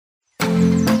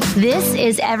This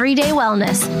is Everyday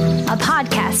Wellness, a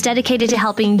podcast dedicated to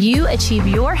helping you achieve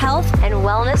your health and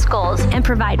wellness goals and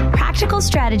provide practical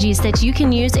strategies that you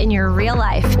can use in your real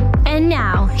life. And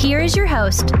now, here is your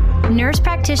host, nurse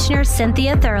practitioner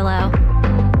Cynthia Thurlow.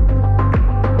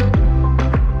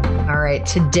 All right,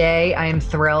 today I am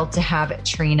thrilled to have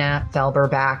Trina Felber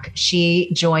back.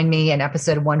 She joined me in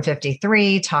episode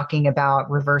 153 talking about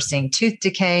reversing tooth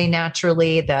decay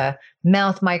naturally, the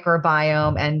mouth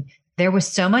microbiome, and there was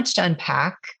so much to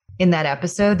unpack in that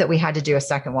episode that we had to do a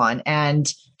second one.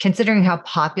 And considering how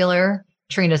popular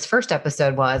Trina's first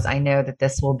episode was, I know that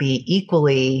this will be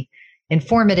equally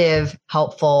informative,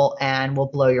 helpful, and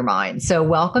will blow your mind. So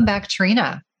welcome back,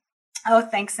 Trina. Oh,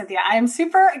 thanks, Cynthia. I am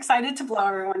super excited to blow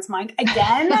everyone's mind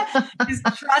again, because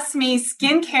trust me,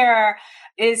 skincare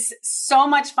is so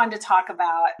much fun to talk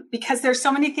about because there's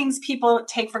so many things people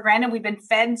take for granted. We've been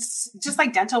fed, just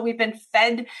like dental, we've been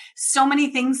fed so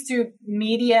many things through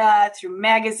media, through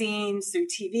magazines, through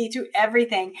TV, through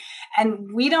everything.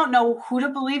 And we don't know who to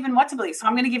believe and what to believe. So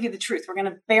I'm going to give you the truth. We're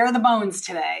going to bare the bones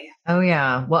today. Oh,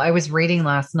 yeah. Well, I was reading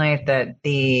last night that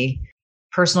the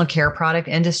personal care product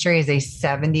industry is a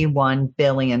 $71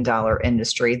 billion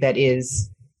industry that is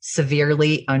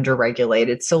severely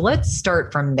underregulated. So let's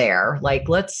start from there.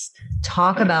 Let's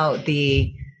talk about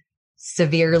the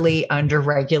severely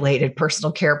underregulated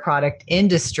personal care product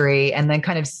industry and then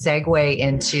kind of segue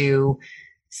into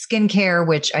skincare,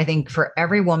 which I think for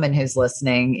every woman who's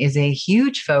listening is a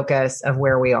huge focus of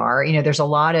where we are. You know, there's a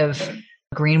lot of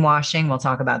greenwashing. We'll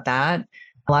talk about that.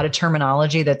 A lot of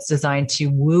terminology that's designed to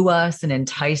woo us and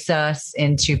entice us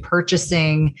into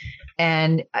purchasing.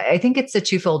 And I think it's a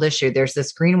twofold issue. There's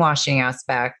this greenwashing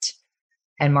aspect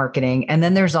and marketing. And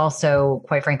then there's also,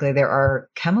 quite frankly, there are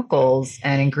chemicals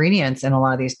and ingredients in a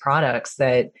lot of these products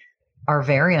that are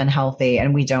very unhealthy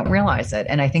and we don't realize it.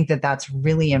 And I think that that's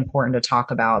really important to talk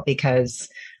about because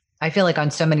I feel like on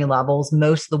so many levels,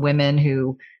 most of the women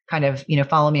who kind of,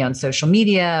 follow me on social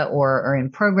media or are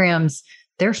in programs,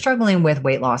 they're struggling with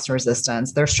weight loss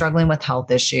resistance. They're struggling with health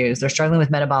issues. They're struggling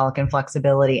with metabolic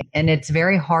inflexibility. And it's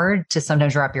very hard to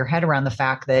sometimes wrap your head around the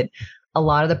fact that a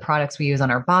lot of the products we use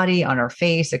on our body, on our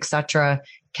face, et cetera,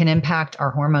 can impact our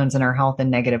hormones and our health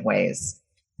in negative ways.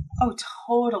 Oh,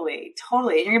 totally.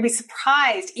 Totally. You're going to be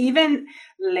surprised. Even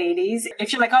ladies,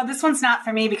 if you're like, oh, this one's not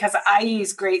for me because I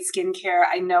use great skincare.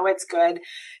 I know it's good.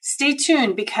 Stay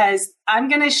tuned because I'm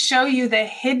going to show you the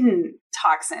hidden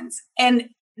toxins. And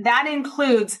that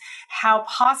includes how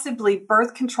possibly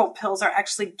birth control pills are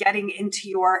actually getting into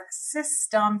your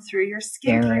system through your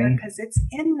skincare because it's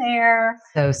in there.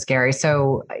 So scary.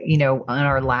 So, on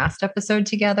our last episode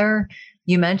together,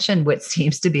 you mentioned what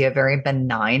seems to be a very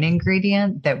benign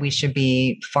ingredient that we should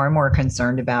be far more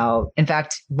concerned about. In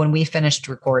fact, when we finished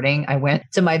recording, I went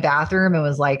to my bathroom and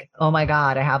was like, oh my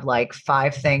God, I have like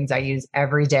 5 things I use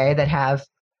every day that have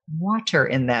water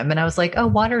in them. And I was like, oh,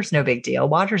 water's no big deal.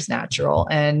 Water's natural.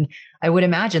 And I would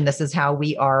imagine this is how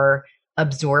we are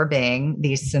absorbing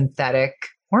these synthetic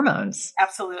hormones.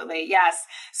 Absolutely. Yes.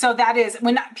 So that is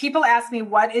when people ask me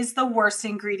what is the worst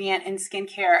ingredient in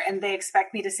skincare and they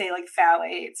expect me to say like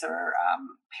phthalates or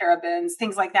parabens,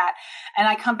 things like that. And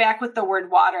I come back with the word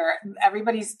water,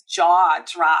 everybody's jaw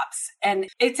drops and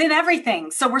it's in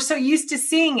everything. So we're so used to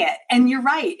seeing it. And you're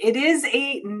right. It is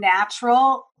a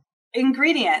natural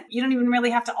ingredient. You don't even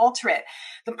really have to alter it.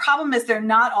 The problem is they're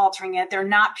not altering it. They're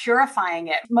not purifying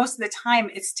it. Most of the time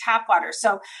it's tap water.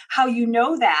 So how you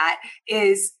know that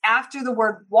is after the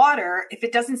word water, if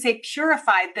it doesn't say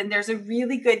purified, then there's a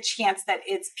really good chance that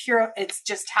it's pure. It's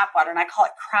just tap water. And I call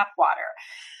it crap water.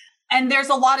 And there's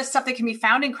a lot of stuff that can be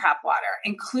found in crap water,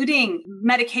 including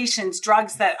medications,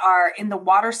 drugs that are in the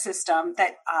water system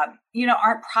that,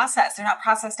 aren't processed. They're not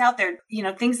processed out there,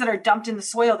 things that are dumped in the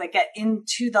soil that get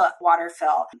into the water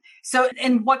fill. So,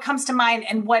 and what comes to mind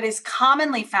and what is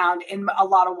commonly found in a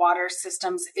lot of water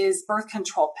systems is birth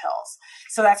control pills.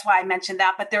 So that's why I mentioned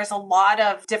that. But there's a lot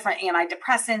of different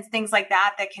antidepressants, things like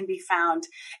that can be found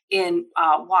in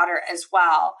water as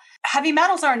well. Heavy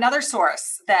metals are another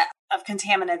source of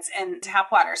contaminants in tap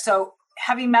water. So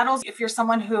heavy metals, if you're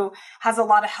someone who has a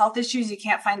lot of health issues, you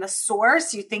can't find the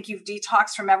source, you think you've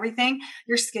detoxed from everything,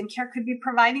 your skincare could be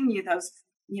providing you those,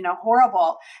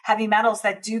 horrible heavy metals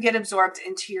that do get absorbed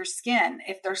into your skin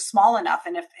if they're small enough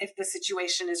and if the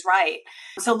situation is right.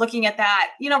 So looking at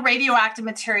that, radioactive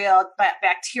material,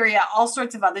 bacteria, all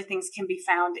sorts of other things can be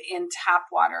found in tap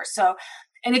water. So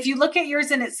and if you look at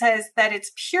yours and it says that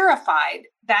it's purified,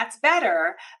 that's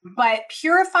better. But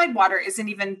purified water isn't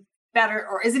even better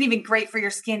or isn't even great for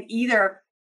your skin either,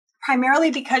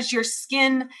 primarily because your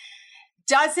skin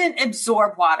doesn't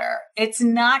absorb water. It's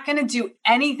not going to do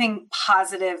anything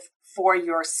positive for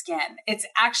your skin. It's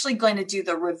actually going to do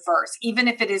the reverse, even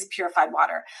if it is purified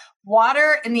water.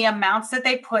 Water in the amounts that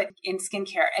they put in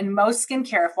skincare, and most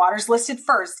skincare, if water's listed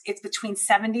first, it's between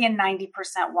 70 and 90%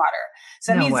 water.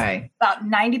 So that means about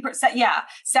 90%,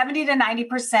 70 to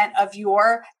 90% of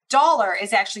your dollar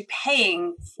is actually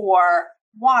paying for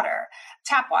water,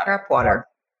 tap water. Crap water.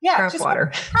 Yeah, crap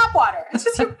water. Crap water. It's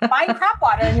just you're buying crap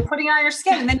water and you're putting it on your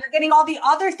skin, and then you're getting all the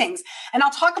other things. And I'll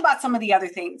talk about some of the other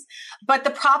things. But the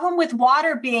problem with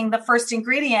water being the first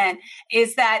ingredient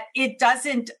is that it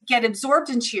doesn't get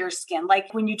absorbed into your skin.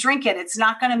 Like when you drink it, it's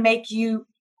not going to make you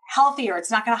healthier. It's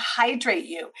not going to hydrate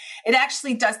you. It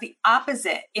actually does the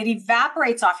opposite. It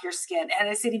evaporates off your skin. And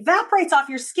as it evaporates off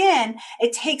your skin,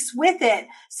 it takes with it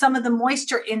some of the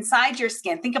moisture inside your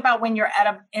skin. Think about when you're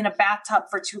in a bathtub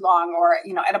for too long, or,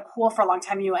 at a pool for a long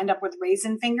time, you end up with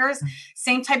raisin fingers. Mm-hmm.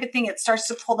 Same type of thing. It starts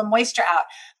to pull the moisture out.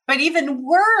 But even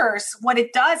worse, what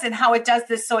it does and how it does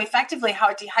this so effectively, how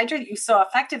it dehydrates you so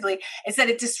effectively, is that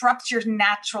it disrupts your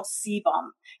natural sebum,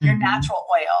 your natural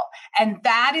oil. And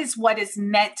that is what is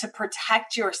meant to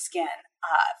protect your skin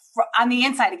on the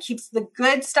inside. It keeps the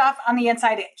good stuff on the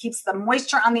inside. It keeps the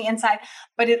moisture on the inside,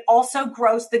 but it also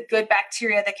grows the good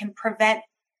bacteria that can prevent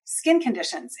skin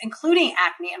conditions, including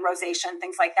acne and rosacea and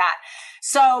things like that.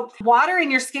 So water in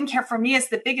your skincare for me is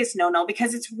the biggest no-no,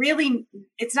 because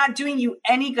it's not doing you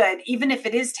any good. Even if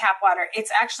it is tap water,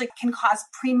 it's actually can cause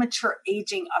premature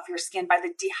aging of your skin by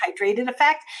the dehydrated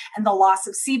effect and the loss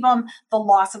of sebum, the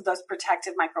loss of those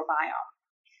protective microbiome.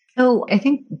 So I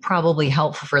think probably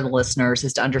helpful for the listeners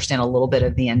is to understand a little bit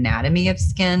of the anatomy of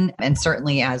skin. And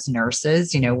certainly as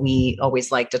nurses, we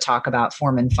always like to talk about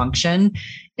form and function.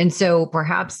 And so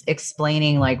perhaps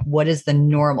explaining what is the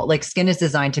normal, skin is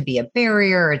designed to be a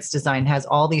barrier. It's designed, has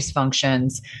all these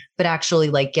functions, but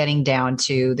actually getting down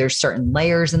to there's certain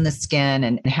layers in the skin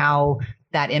and how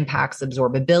that impacts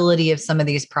absorbability of some of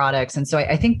these products. And so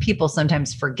I think people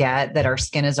sometimes forget that our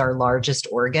skin is our largest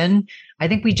organ. I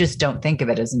think we just don't think of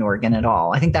it as an organ at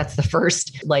all. I think that's the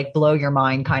first blow your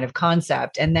mind kind of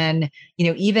concept. And then,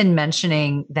 even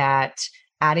mentioning that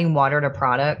adding water to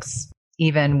products,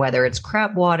 even whether it's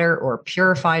crap water or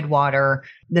purified water,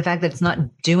 the fact that it's not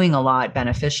doing a lot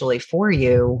beneficially for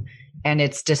you, and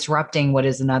it's disrupting what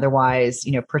is an otherwise,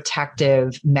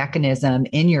 protective mechanism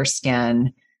in your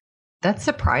skin. That's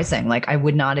surprising. I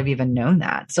would not have even known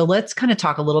that. So let's kind of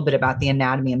talk a little bit about the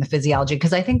anatomy and the physiology,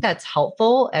 because I think that's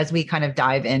helpful as we kind of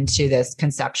dive into this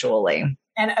conceptually.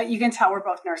 And you can tell we're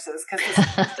both nurses, because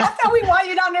that's how we want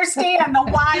you to understand the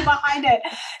why behind it.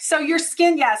 So your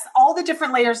skin, yes, all the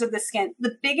different layers of the skin.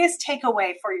 The biggest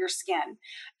takeaway for your skin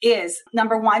is,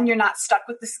 number one, you're not stuck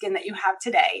with the skin that you have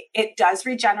today. It does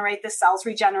regenerate. The cells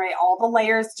regenerate. All the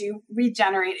layers do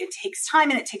regenerate. It takes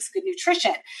time and it takes good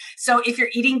nutrition. So if you're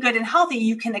eating good and healthy,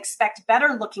 you can expect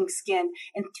better looking skin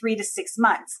in 3 to 6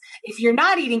 months. If you're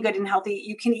not eating good and healthy,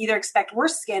 you can either expect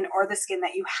worse skin or the skin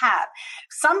that you have.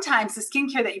 Sometimes the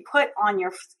skincare that you put on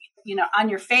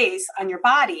your face, on your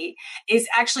body, is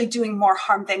actually doing more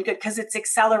harm than good, because it's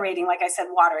accelerating, like I said,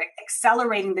 water,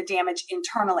 accelerating the damage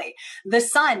internally. The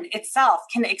sun itself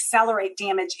can accelerate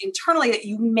damage internally that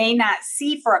you may not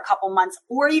see for a couple months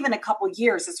or even a couple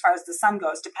years as far as the sun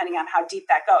goes, depending on how deep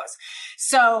that goes.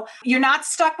 So you're not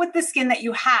stuck with the skin that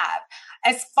you have.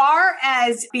 As far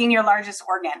as being your largest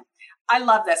organ, I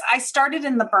love this. I started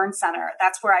in the burn center.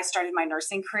 That's where I started my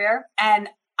nursing career. And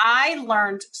I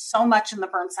learned so much in the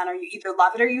burn center. You either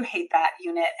love it or you hate that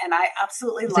unit. And I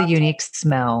absolutely love it. It's a unique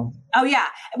smell. Oh, yeah.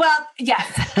 Well,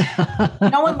 yes.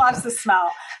 No one loves the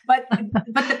smell. But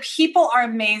the people are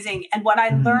amazing. And what I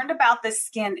learned about the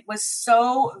skin was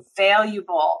so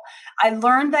valuable. I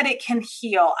learned that it can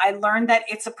heal. I learned that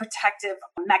it's a protective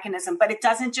mechanism, but it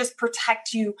doesn't just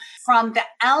protect you from the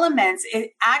elements.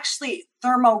 It actually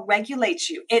thermoregulates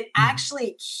you. It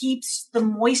actually keeps the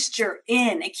moisture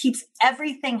in. It keeps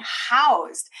everything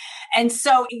housed. And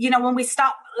so, when we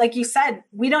stop, like you said,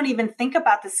 we don't even think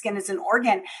about the skin as an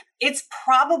organ. It's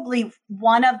probably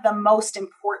one of the most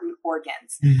important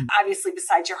organs, obviously,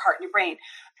 besides your heart and your brain.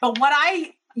 But what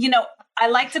I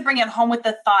like to bring it home with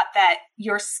the thought that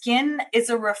your skin is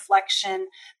a reflection.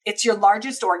 It's your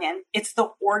largest organ. It's the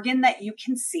organ that you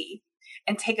can see.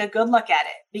 And take a good look at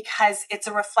it, because it's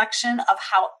a reflection of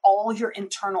how all your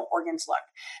internal organs look.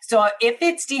 So if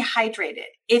it's dehydrated,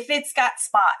 if it's got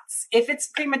spots, if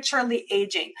it's prematurely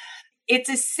aging, it's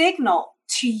a signal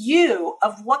to you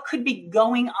of what could be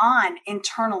going on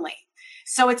internally.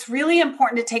 So it's really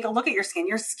important to take a look at your skin.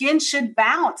 Your skin should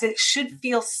bounce. It should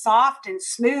feel soft and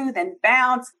smooth and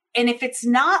bounce. And if it's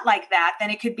not like that, then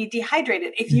it could be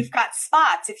dehydrated. If you've got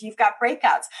spots, if you've got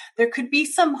breakouts, there could be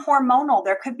some hormonal,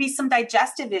 there could be some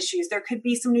digestive issues, there could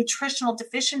be some nutritional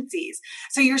deficiencies.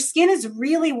 So your skin is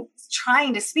really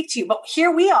trying to speak to you. But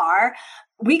here we are.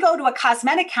 We go to a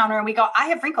cosmetic counter and we go, I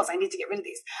have wrinkles. I need to get rid of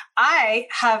these. I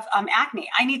have acne.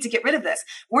 I need to get rid of this.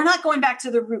 We're not going back to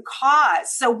the root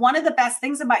cause. So one of the best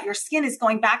things about your skin is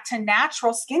going back to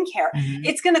natural skincare. Mm-hmm.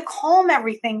 It's going to calm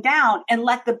everything down and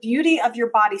let the beauty of your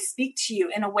body speak to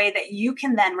you in a way that you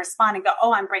can then respond and go,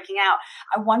 oh, I'm breaking out.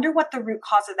 I wonder what the root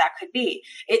cause of that could be.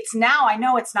 It's now, I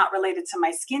know it's not related to my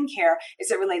skincare.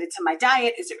 Is it related to my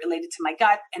diet? Is it related to my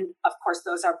gut? And of course,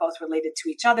 those are both related to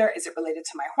each other. Is it related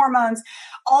to my hormones?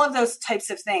 All of those types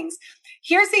of things.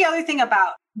 Here's the other thing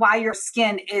about why your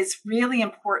skin is really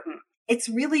important. It's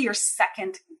really your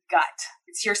second gut.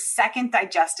 It's your second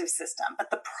digestive system.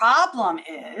 But the problem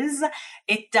is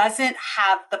it doesn't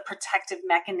have the protective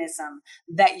mechanism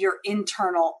that your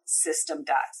internal system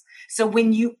does. So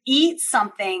when you eat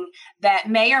something that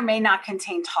may or may not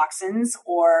contain toxins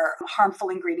or harmful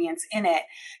ingredients in it,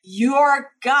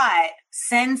 your gut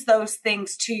sends those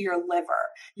things to your liver.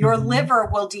 Your liver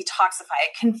will detoxify.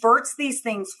 It converts these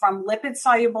things from lipid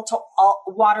soluble to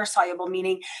water soluble,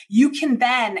 meaning you can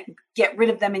then get rid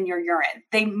of them in your urine.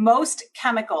 Most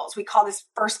chemicals, we call this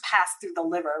first pass through the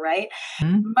liver, right?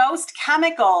 Mm-hmm. Most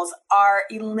chemicals are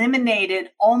eliminated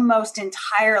almost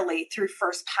entirely through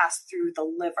first pass through the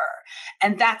liver.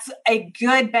 And that's a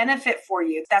good benefit for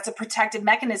you. That's a protective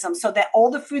mechanism so that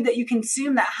all the food that you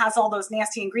consume that has all those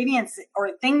nasty ingredients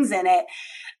or things in it,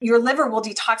 your liver will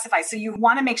detoxify. So you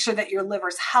want to make sure that your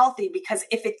liver's healthy, because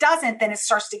if it doesn't, then it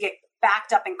starts to get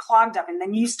backed up and clogged up. And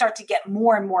then you start to get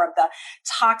more and more of the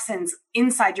toxins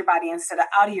inside your body instead of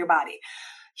out of your body.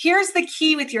 Here's the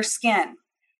key with your skin.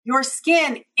 Your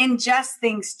skin ingests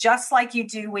things just like you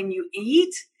do when you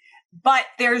eat, but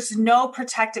there's no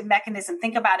protective mechanism.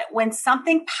 Think about it. When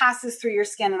something passes through your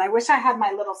skin, and I wish I had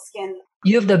my little skin.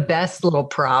 You have the best little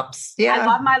props. Yeah. I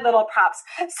love my little props.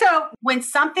 So when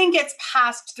something gets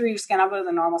passed through your skin, I'll go to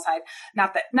the normal side,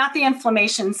 not the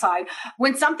inflammation side.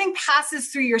 When something passes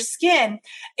through your skin,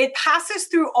 it passes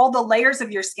through all the layers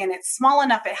of your skin. It's small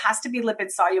enough. It has to be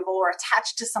lipid soluble or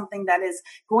attached to something that is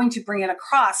going to bring it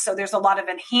across. So there's a lot of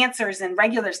enhancers in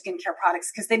regular skincare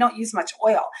products because they don't use much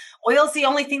oil. Oil is the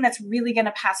only thing that's really going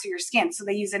to pass through your skin. So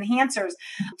they use enhancers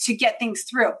to get things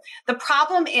through. The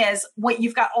problem is when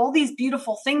you've got all these beautiful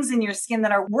things in your skin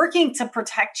that are working to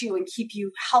protect you and keep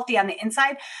you healthy on the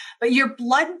inside, but your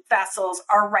blood vessels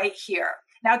are right here.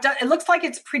 Now, it looks like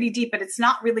it's pretty deep, but it's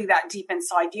not really that deep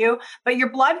inside you. But your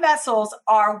blood vessels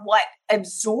are what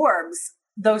absorbs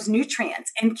those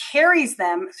nutrients and carries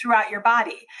them throughout your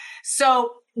body.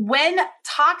 So when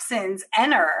toxins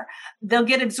enter, they'll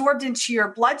get absorbed into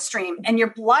your bloodstream, and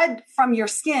your blood from your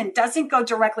skin doesn't go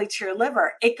directly to your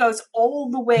liver. It goes all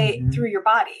the way through your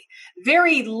body.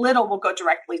 Very little will go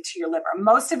directly to your liver.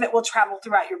 Most of it will travel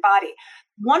throughout your body.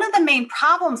 One of the main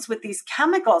problems with these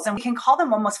chemicals, and we can call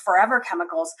them almost forever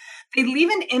chemicals, they leave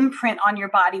an imprint on your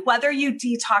body, whether you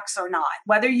detox or not.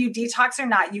 Whether you detox or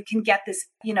not, you can get this,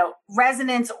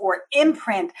 resonance or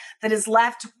imprint that is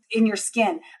left in your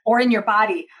skin or in your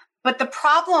body. But the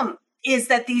problem is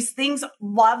that these things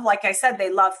love, like I said,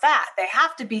 they love fat. They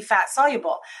have to be fat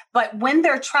soluble. But when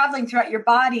they're traveling throughout your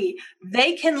body,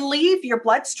 they can leave your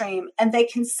bloodstream and they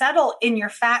can settle in your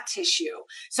fat tissue.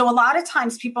 So a lot of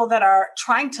times people that are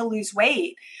trying to lose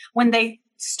weight, when they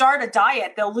start a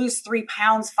diet, they'll lose 3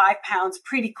 pounds, 5 pounds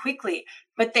pretty quickly,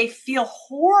 but they feel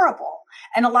horrible.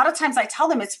 And a lot of times I tell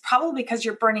them it's probably because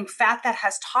you're burning fat that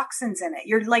has toxins in it.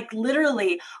 You're like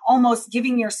literally almost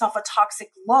giving yourself a toxic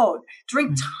load.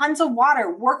 Drink tons of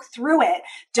water, work through it.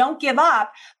 Don't give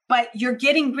up, but you're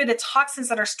getting rid of toxins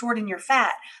that are stored in your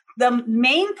fat. The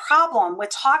main problem with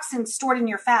toxins stored in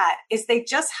your fat is they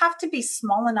just have to be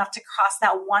small enough to cross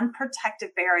that one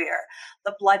protective barrier,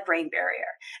 the blood-brain barrier.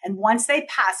 And once they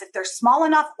pass, if they're small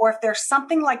enough, or if there's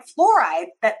something like fluoride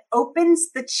that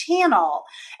opens the channel,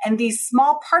 and these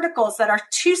small particles that are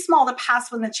too small to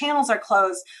pass when the channels are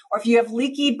closed, or if you have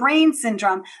leaky brain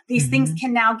syndrome, these things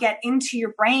can now get into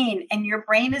your brain, and your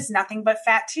brain is nothing but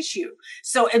fat tissue.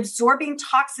 So absorbing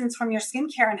toxins from your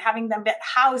skincare and having them get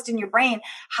housed in your brain,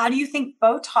 how do you think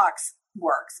Botox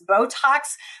works?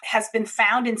 Botox has been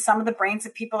found in some of the brains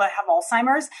of people that have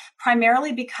Alzheimer's,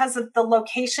 primarily because of the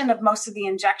location of most of the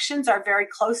injections are very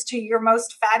close to your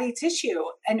most fatty tissue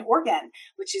and organ,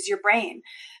 which is your brain.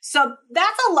 So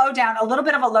that's a little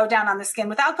bit of a lowdown on the skin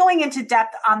without going into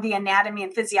depth on the anatomy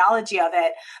and physiology of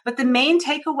it. But the main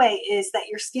takeaway is that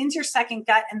your skin's your second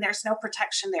gut and there's no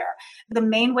protection there. The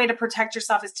main way to protect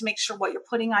yourself is to make sure what you're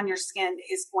putting on your skin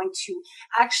is going to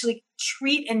actually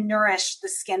treat and nourish the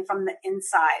skin from the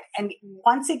inside. And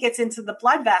once it gets into the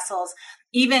blood vessels,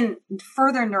 even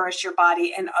further nourish your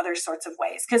body in other sorts of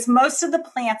ways. Because most of the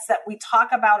plants that we talk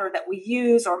about or that we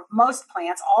use, or most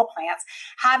plants, all plants,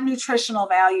 have nutritional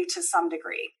value to some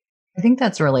degree. I think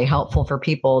that's really helpful for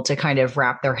people to kind of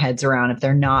wrap their heads around if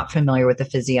they're not familiar with the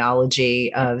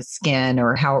physiology of skin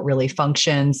or how it really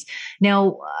functions.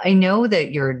 Now, I know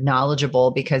that you're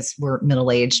knowledgeable because we're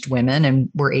middle-aged women and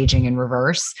we're aging in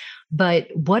reverse, but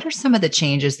what are some of the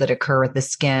changes that occur with the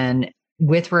skin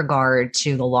with regard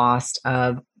to the loss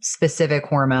of specific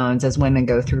hormones as women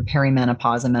go through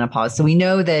perimenopause and menopause? So we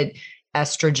know that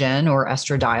estrogen or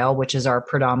estradiol, which is our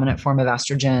predominant form of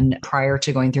estrogen prior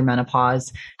to going through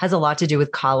menopause, has a lot to do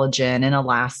with collagen and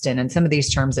elastin and some of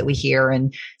these terms that we hear.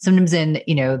 And sometimes in,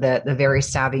 the very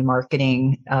savvy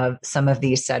marketing of some of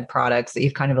these said products that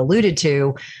you've kind of alluded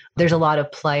to, there's a lot of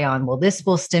play on, well, this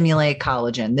will stimulate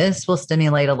collagen. This will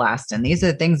stimulate elastin. These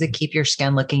are the things that keep your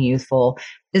skin looking youthful.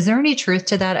 Is there any truth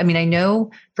to that? I mean, I know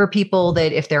for people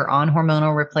that if they're on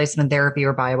hormonal replacement therapy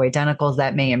or bioidenticals,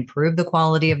 that may improve the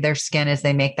quality of their skin as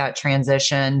they make that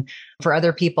transition. For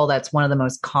other people, that's one of the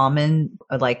most common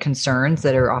concerns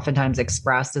that are oftentimes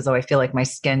expressed is, oh, I feel like my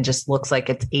skin just looks like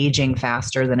it's aging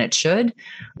faster than it should.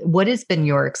 What has been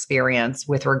your experience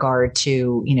with regard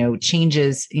to,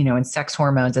 changes, in sex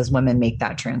hormones as women make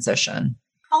that transition?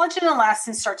 Collagen and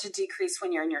elastin start to decrease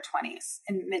when you're in your 20s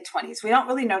and mid 20s. We don't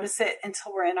really notice it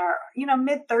until we're in our,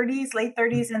 mid 30s, late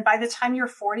 30s. And by the time you're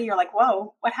 40, you're like,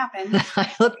 whoa, what happened? I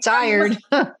look tired.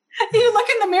 You look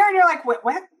in the mirror and you're like, what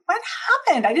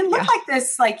happened? I didn't look like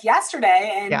this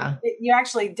yesterday. And you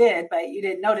actually did, but you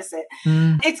didn't notice it.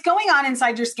 It's going on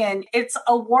inside your skin. It's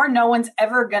a war no one's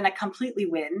ever going to completely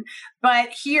win.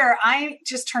 But here, I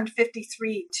just turned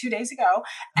 53 2 days ago.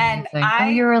 And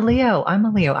you're a Leo. I'm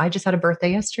a Leo. I just had a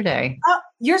birthday yesterday. Oh,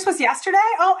 yours was yesterday?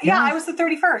 Oh, yeah. I was the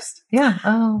 31st. Yeah.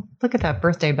 Oh, look at that.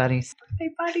 Birthday buddies.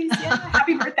 Birthday buddies. Yeah.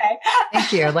 Happy birthday.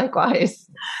 Thank you. Likewise.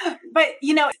 But,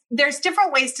 there's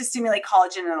different ways to stimulate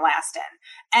collagen and elastin.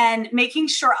 And making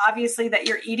sure, obviously, that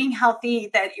you're eating healthy,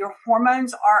 that your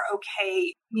hormones are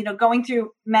okay. Going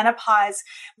through menopause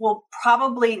will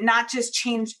probably not just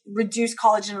reduce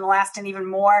collagen and elastin even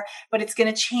more, but it's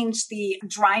going to change the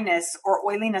dryness or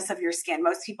oiliness of your skin.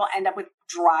 Most people end up with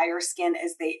drier skin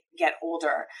as they get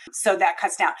older. So that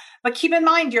cuts down. But keep in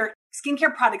mind, your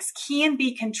skincare products can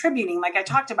be contributing, like I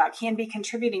talked about, can be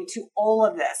contributing to all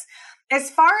of this. As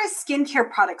far as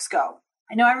skincare products go,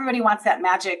 I know everybody wants that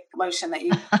magic lotion that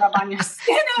you rub on your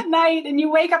skin at night and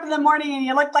you wake up in the morning and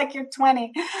you look like you're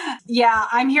 20. Yeah,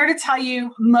 I'm here to tell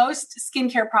you most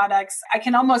skincare products, I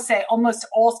can almost say almost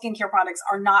all skincare products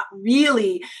are not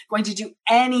really going to do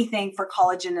anything for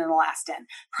collagen and elastin,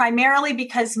 primarily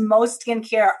because most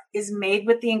skincare is made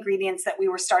with the ingredients that we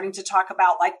were starting to talk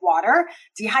about, like water,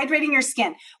 dehydrating your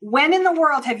skin. When in the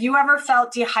world have you ever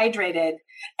felt dehydrated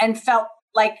and felt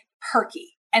like perky?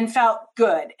 And felt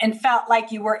good and felt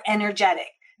like you were energetic?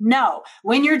 No.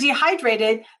 When you're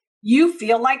dehydrated, you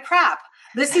feel like crap.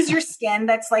 This is your skin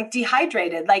that's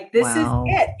dehydrated. This is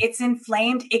it. It's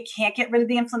inflamed. It can't get rid of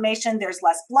the inflammation. There's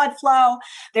less blood flow.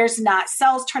 There's not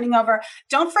cells turning over.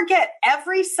 Don't forget,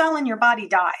 every cell in your body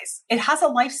dies. It has a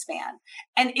lifespan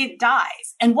and it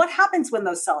dies. And what happens when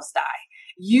those cells die?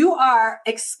 You are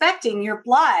expecting your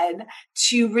blood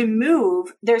to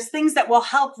remove, there's things that will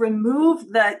help remove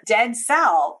the dead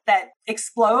cell that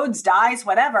explodes, dies,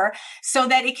 whatever, so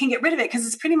that it can get rid of it. Because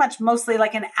it's pretty much mostly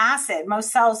like an acid. Most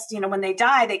cells, when they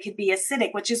die, they could be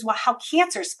acidic, which is how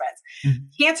cancer spreads. Mm-hmm.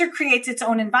 Cancer creates its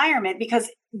own environment because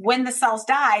when the cells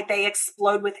die, they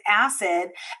explode with acid,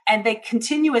 and they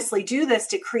continuously do this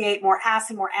to create more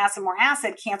acid, more acid, more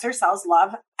acid. Cancer cells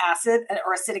love acid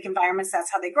or acidic environments.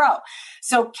 That's how they grow.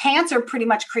 So cancer pretty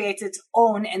much creates its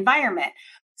own environment.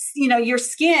 Your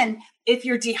skin, if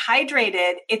you're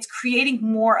dehydrated, it's creating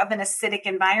more of an acidic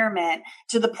environment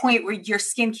to the point where your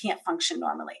skin can't function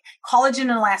normally. Collagen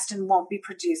and elastin won't be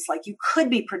produced like you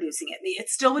could be producing it. It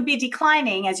still would be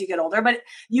declining as you get older, but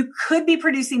you could be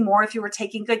producing more if you were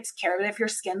taking good care of it, if your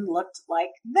skin looked like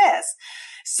this.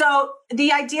 So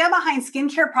the idea behind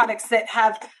skincare products that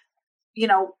have,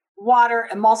 water,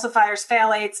 emulsifiers,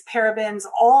 phthalates, parabens,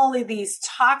 all of these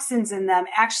toxins in them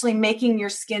actually making your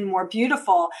skin more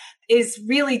beautiful is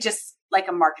really just like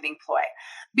a marketing ploy.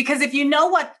 Because if you know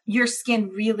what your skin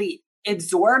really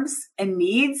absorbs and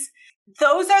needs,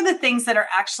 those are the things that are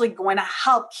actually going to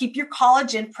help keep your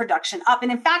collagen production up.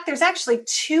 And in fact, there's actually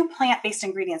 2 plant-based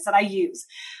ingredients that I use.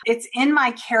 It's in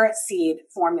my carrot seed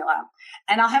formula.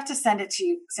 And I'll have to send it to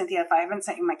you, Cynthia, if I haven't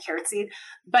sent you my carrot seed.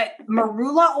 But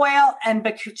marula oil and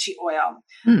bakuchi oil.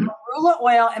 Marula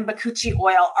oil and bakuchi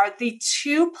oil are the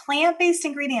 2 plant-based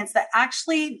ingredients that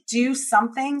actually do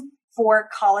something for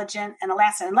collagen and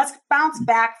elastin. And let's bounce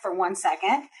back for 1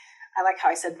 second. I like how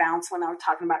I said bounce when I'm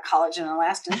talking about collagen and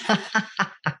elastin.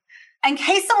 In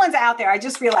case someone's out there, I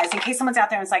just realized, in case someone's out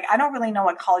there and it's like, I don't really know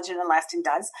what collagen and elastin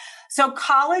does. So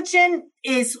collagen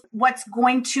is what's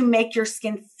going to make your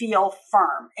skin feel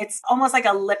firm. It's almost like a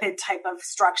lipid type of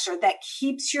structure that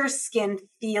keeps your skin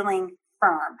feeling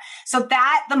firm. So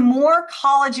that the more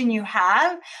collagen you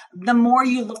have, the more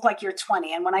you look like you're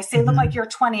 20. And when I say look like you're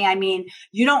 20, I mean,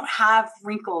 you don't have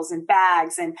wrinkles and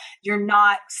bags and you're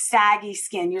not saggy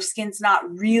skin. Your skin's not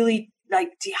really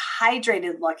like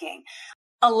dehydrated looking.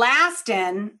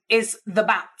 Elastin is the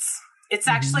bounce. It's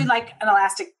actually like an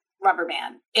elastic rubber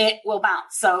band. It will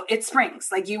bounce. So it springs.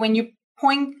 Like when you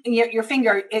point your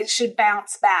finger, it should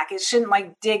bounce back. It shouldn't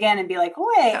like dig in and be like,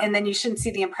 wait, and then you shouldn't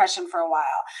see the impression for a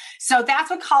while. So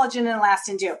that's what collagen and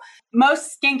elastin do.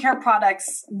 Most skincare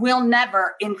products will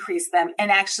never increase them and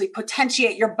actually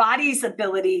potentiate your body's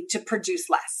ability to produce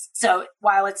less. So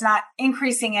while it's not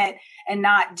increasing it and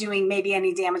not doing maybe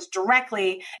any damage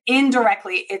directly,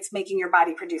 indirectly, it's making your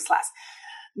body produce less.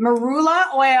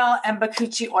 Marula oil and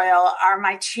bakuchi oil are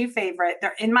my 2 favorite.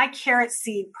 They're in my carrot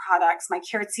seed products, my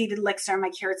carrot seed elixir, my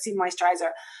carrot seed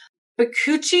moisturizer.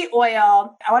 Bakuchi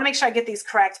oil, I want to make sure I get these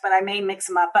correct, but I may mix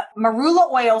them up. But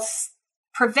marula oil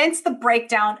prevents the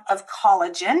breakdown of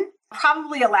collagen,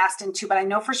 probably elastin too, but I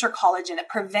know for sure collagen. It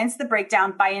prevents the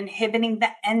breakdown by inhibiting the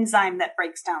enzyme that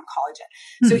breaks down collagen.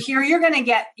 So here you're going to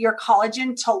get your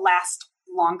collagen to last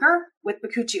longer with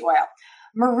bakuchi oil.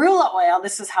 Marula oil,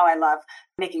 this is how I love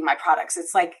making my products.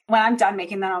 It's like when I'm done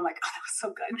making them, I'm like, oh, that was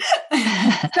so good.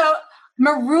 So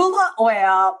marula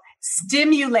oil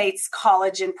stimulates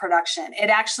collagen production. It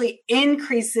actually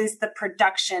increases the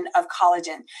production of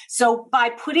collagen. So by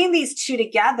putting these 2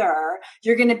 together,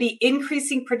 you're going to be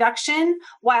increasing production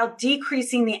while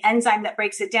decreasing the enzyme that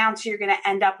breaks it down. So you're going to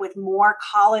end up with more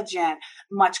collagen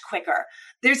much quicker.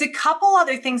 There's a couple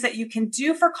other things that you can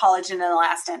do for collagen and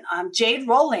elastin. Jade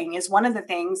rolling is one of the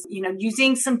things,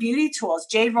 using some beauty tools.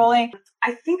 Jade rolling,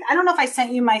 I don't know if I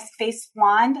sent you my face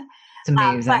wand. It's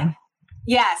amazing.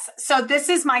 Yes. So this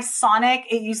is my sonic.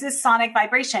 It uses sonic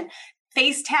vibration.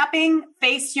 Face tapping,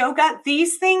 face yoga.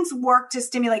 These things work to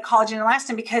stimulate collagen and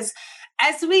elastin because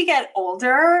as we get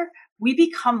older, we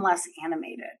become less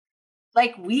animated.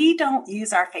 Like we don't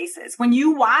use our faces. When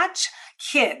you watch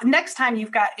kids, next time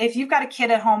if you've got a kid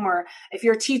at home or if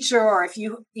you're a teacher or if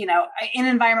in an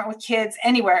environment with kids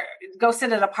anywhere, go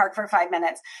sit at a park for 5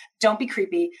 minutes. Don't be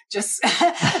creepy. Just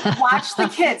watch the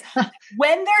kids.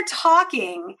 When they're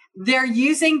talking, they're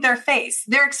using their face,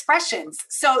 their expressions.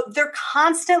 So they're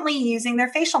constantly using their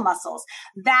facial muscles.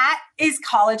 That is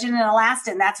collagen and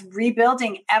elastin. That's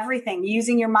rebuilding everything,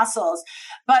 using your muscles.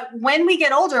 But when we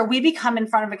get older, we become in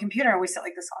front of a computer and we sit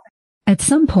like this all day. At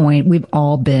some point, we've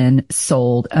all been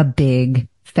sold a big,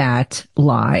 fat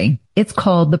lie. It's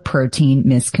called the protein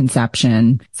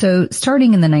misconception. So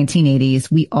starting in the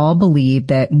 1980s, we all believed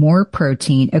that more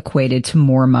protein equated to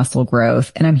more muscle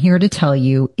growth. And I'm here to tell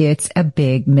you it's a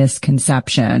big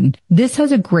misconception. This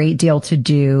has a great deal to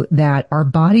do that our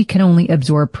body can only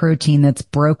absorb protein that's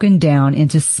broken down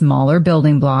into smaller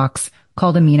building blocks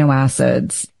called amino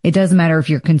acids. It doesn't matter if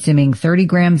you're consuming 30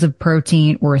 grams of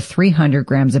protein or 300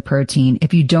 grams of protein.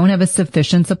 If you don't have a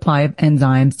sufficient supply of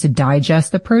enzymes to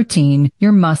digest the protein,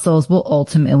 your muscles will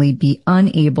ultimately be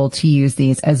unable to use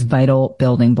these as vital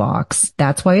building blocks.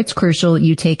 That's why it's crucial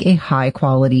you take a high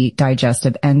quality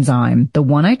digestive enzyme. The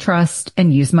one I trust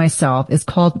and use myself is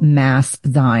called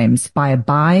Masszymes by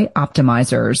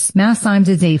Bioptimizers. Masszymes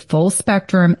is a full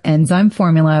spectrum enzyme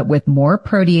formula with more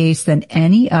protease than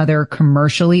any other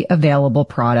commercially available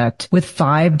product with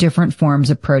 5 different forms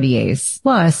of protease.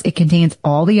 Plus, it contains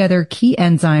all the other key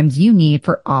enzymes you need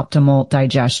for optimal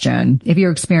digestion. If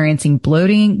you're experiencing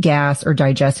bloating, gas, or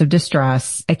digestive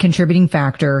distress, a contributing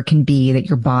factor can be that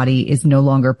your body is no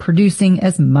longer producing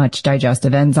as much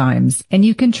digestive enzymes. And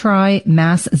you can try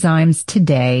Masszymes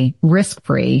today,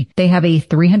 risk-free. They have a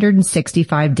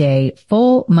 365-day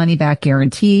full money-back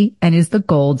guarantee and is the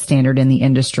gold standard in the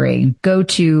industry. Go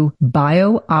to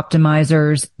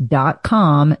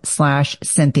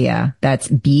bioptimizers.com/Cynthia. That's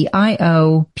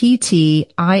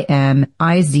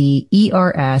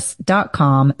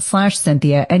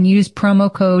bioptimizers.com/Cynthia and use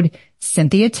promo code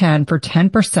Cynthia10 for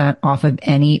 10% off of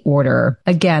any order.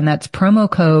 Again, that's promo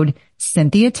code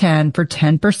Cynthia10 for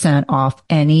 10% off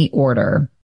any order.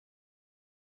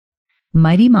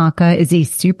 Mighty Maca is a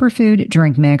superfood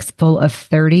drink mix full of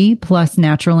 30 plus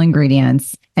natural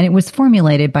ingredients, and it was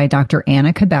formulated by Dr.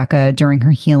 Anna Cabeca during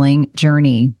her healing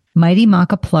journey. Mighty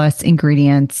Maca Plus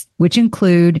ingredients, which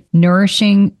include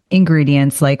nourishing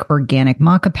ingredients like organic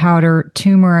maca powder,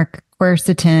 turmeric,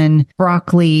 quercetin,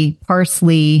 broccoli,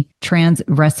 parsley, trans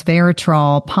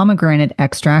resveratrol, pomegranate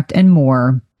extract, and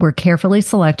more, were carefully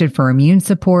selected for immune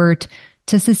support,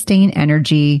 to sustain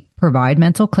energy, provide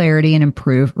mental clarity, and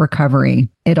improve recovery.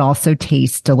 It also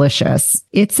tastes delicious.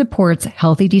 It supports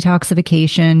healthy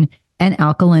detoxification and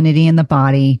alkalinity in the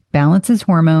body, balances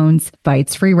hormones,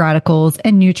 fights free radicals,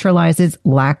 and neutralizes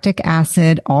lactic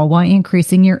acid, all while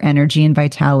increasing your energy and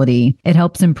vitality. It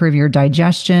helps improve your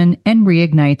digestion and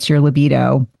reignites your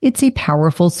libido. It's a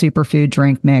powerful superfood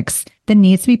drink mix that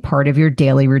needs to be part of your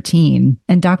daily routine.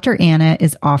 And Dr. Anna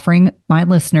is offering my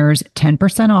listeners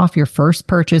 10% off your first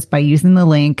purchase by using the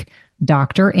link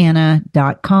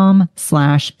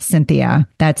dranna.com/Cynthia.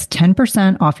 That's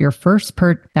 10% off your first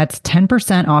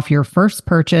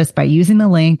purchase by using the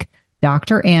link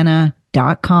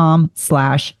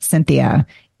dranna.com/Cynthia.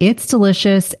 It's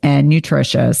delicious and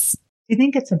nutritious. Do you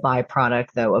think it's a byproduct,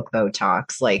 though, of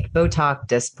Botox? Like Botox,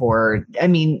 Dysport. I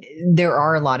mean, there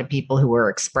are a lot of people who are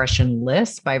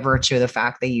expressionless by virtue of the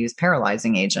fact they use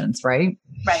paralyzing agents, right?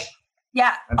 Right.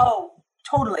 Yeah. Oh,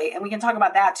 totally. And we can talk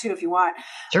about that too if you want.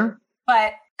 Sure.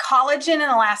 But collagen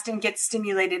and elastin get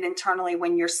stimulated internally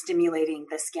when you're stimulating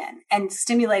the skin. And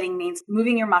stimulating means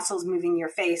moving your muscles, moving your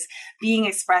face, being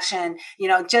expression,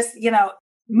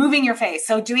 moving your face.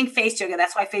 So doing face yoga,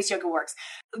 that's why face yoga works.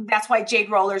 That's why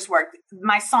jade rollers work.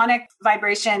 My sonic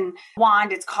vibration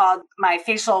wand, it's called my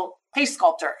facial face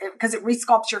sculptor because it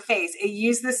resculpts your face. It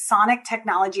uses this sonic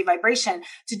technology vibration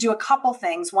to do a couple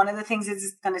things. One of the things is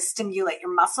it's going to stimulate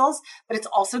your muscles, but it's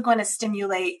also going to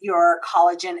stimulate your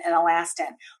collagen and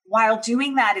elastin. While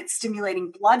doing that, it's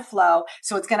stimulating blood flow.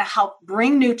 So it's going to help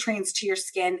bring nutrients to your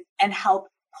skin and help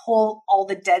pull all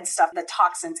the dead stuff, the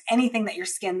toxins, anything that your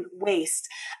skin wastes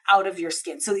out of your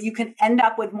skin so that you can end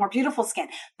up with more beautiful skin.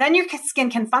 Then your skin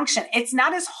can function. It's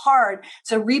not as hard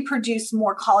to reproduce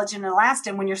more collagen and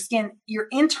elastin when your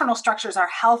internal structures are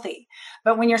healthy.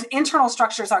 But when your internal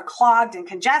structures are clogged and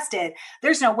congested,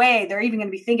 there's no way they're even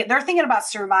going to be thinking. They're thinking about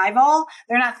survival.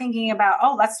 They're not thinking about,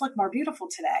 oh, let's look more beautiful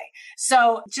today.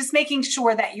 So just making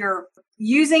sure that you're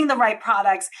using the right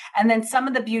products, and then some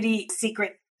of the beauty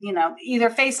secret,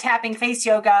 either face tapping, face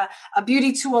yoga, a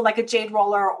beauty tool like a jade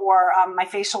roller, or my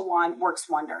facial wand works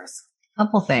wonders.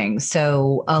 Couple things.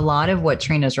 So a lot of what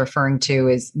Trina's referring to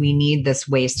is we need this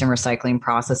waste and recycling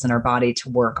process in our body to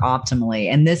work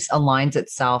optimally. And this aligns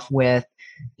itself with,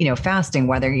 fasting,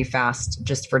 whether you fast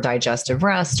just for digestive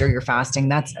rest or you're fasting,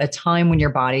 that's a time when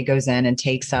your body goes in and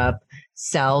takes up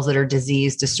cells that are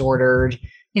disease disordered.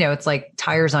 It's like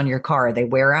tires on your car. They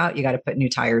wear out. You got to put new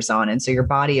tires on. And so your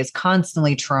body is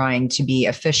constantly trying to be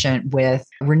efficient with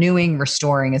renewing,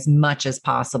 restoring as much as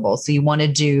possible. So you want to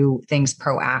do things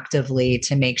proactively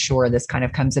to make sure this kind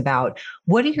of comes about.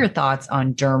 What are your thoughts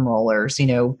on derm rollers?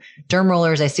 Derm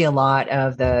rollers, I see a lot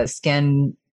of the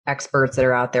skin experts that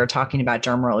are out there talking about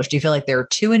derm rollers. Do you feel like they're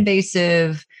too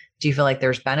invasive? Do you feel like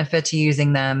there's benefit to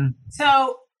using them?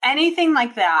 So anything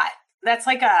like that, that's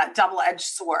like a double-edged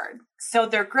sword. So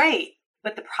they're great.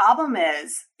 But the problem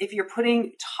is if you're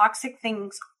putting toxic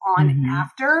things on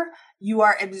after, you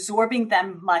are absorbing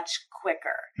them much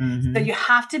quicker. So you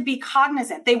have to be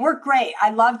cognizant. They work great. I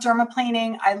love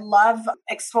dermaplaning. I love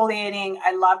exfoliating.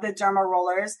 I love the derma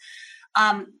rollers.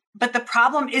 But the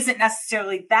problem isn't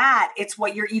necessarily that. It's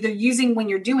what you're either using when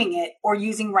you're doing it or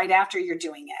using right after you're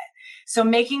doing it. So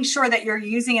making sure that you're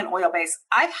using an oil base.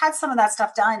 I've had some of that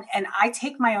stuff done and I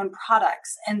take my own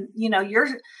products, and, your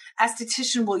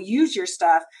esthetician will use your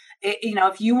stuff.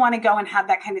 If you want to go and have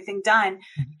that kind of thing done,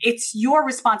 it's your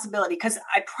responsibility, because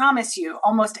I promise you,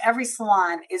 almost every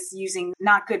salon is using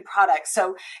not good products.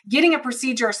 So getting a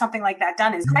procedure or something like that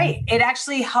done is great. It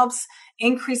actually helps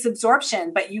increase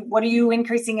absorption, but what are you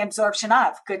increasing absorption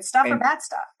of? Good stuff or bad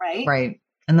stuff, right? Right.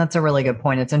 And that's a really good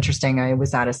point. It's interesting. I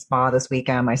was at a spa this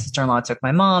weekend. My sister-in-law took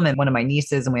my mom and one of my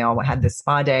nieces, and we all had this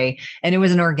spa day, and it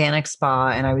was an organic spa.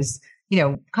 And I was,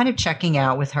 kind of checking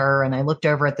out with her, and I looked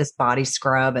over at this body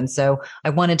scrub. And so I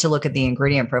wanted to look at the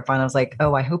ingredient profile. And I was like,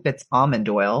 oh, I hope it's almond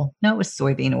oil. No, it was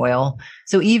soybean oil.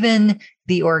 So even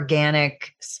the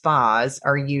organic spas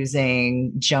are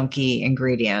using junky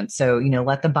ingredients. So,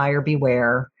 let the buyer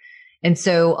beware. And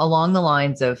so along the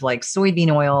lines of like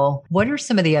soybean oil, what are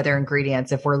some of the other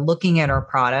ingredients if we're looking at our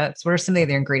products? What are some of the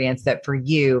other ingredients that for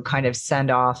you kind of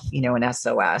send off, an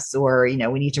SOS or, we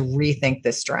need to rethink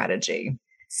this strategy?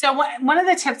 So one of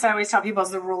the tips I always tell people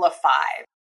is the rule of 5.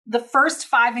 The first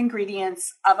 5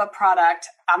 ingredients of a product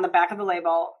on the back of the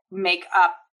label make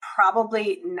up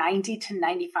probably 90 to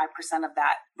 95% of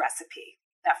that recipe,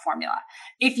 that formula.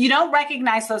 If you don't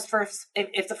recognize those first,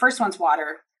 if the first one's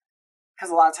water, because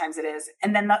a lot of times it is,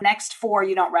 and then the next 4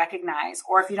 you don't recognize,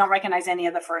 or if you don't recognize any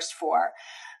of the first 4,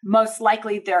 most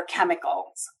likely they're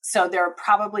chemicals. So there are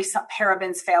probably some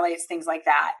parabens, phthalates, things like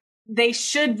that. They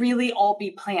should really all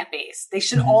be plant-based. They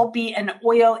should all be an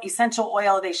oil, essential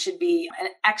oil. They should be an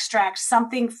extract,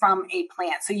 something from a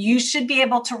plant. So you should be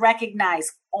able to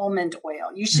recognize almond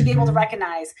oil. You should be able to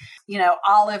recognize,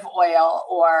 olive oil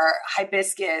or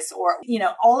hibiscus or,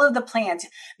 all of the plant,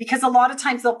 because a lot of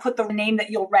times they'll put the name that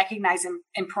you'll recognize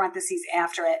in parentheses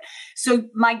after it. So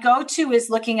my go-to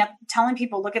is telling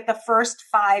people, look at the first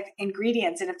 5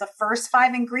 ingredients. And if the first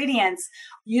 5 ingredients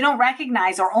you don't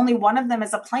recognize, or only one of them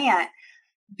is a plant,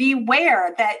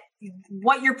 beware that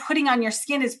what you're putting on your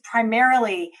skin is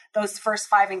primarily those first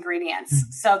 5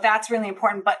 ingredients. So that's really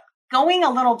important. But going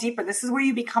a little deeper, this is where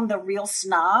you become the real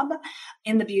snob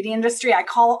in the beauty industry. I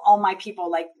call all my people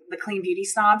like the clean beauty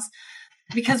snobs,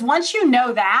 because once you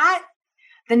know that,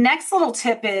 the next little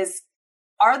tip is,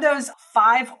 are those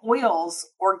 5 oils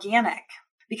organic?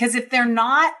 Because if they're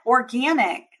not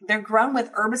organic, they're grown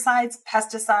with herbicides,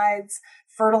 pesticides,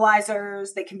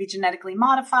 fertilizers. They can be genetically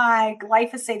modified.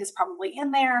 Glyphosate is probably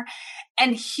in there.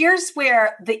 And here's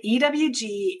where the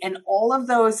EWG and all of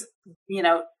those,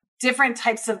 different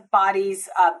types of bodies,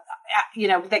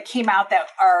 that came out that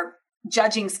are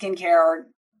judging skincare or,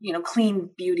 clean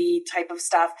beauty type of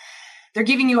stuff. They're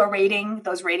giving you a rating,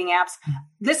 those rating apps.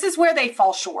 This is where they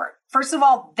fall short. First of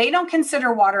all, they don't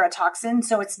consider water a toxin,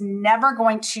 so it's never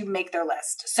going to make their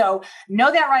list. So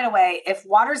know that right away. If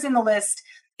water's in the list,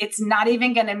 it's not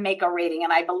even going to make a rating.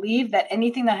 And I believe that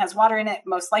anything that has water in it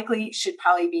most likely should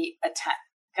probably be a 10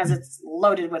 because it's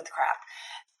loaded with crap.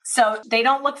 So they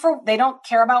don't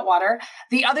care about water.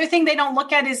 The other thing they don't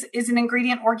look at is an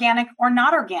ingredient organic or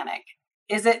not organic?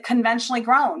 Is it conventionally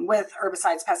grown with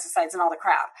herbicides, pesticides, and all the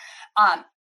crap?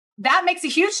 That makes a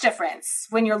huge difference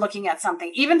when you're looking at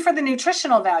something. Even for the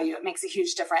nutritional value, it makes a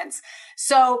huge difference.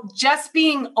 So just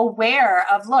being aware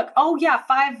of,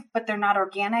 5, but they're not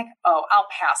organic. Oh, I'll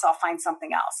pass. I'll find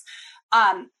something else.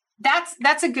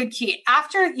 That's a good key.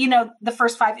 After, the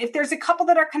first 5, if there's a couple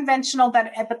that are conventional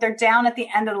but they're down at the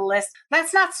end of the list,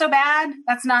 that's not so bad.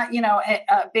 That's not,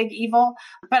 a big evil,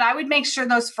 but I would make sure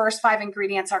those first 5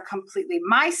 ingredients are completely.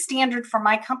 My standard for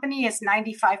my company is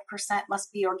 95%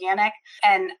 must be organic.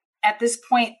 And at this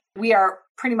point, we are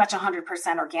pretty much 100%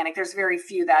 organic. There's very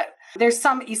few there's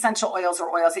some essential oils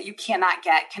or oils that you cannot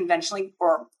get conventionally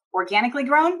or organically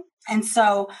grown. And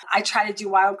so I try to do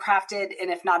wildcrafted,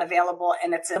 and if not available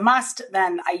and it's a must,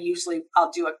 then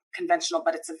I'll do a conventional,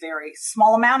 but it's a very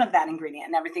small amount of that ingredient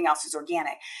and everything else is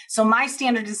organic. So my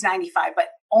standard is 95, but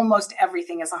almost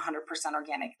everything is 100%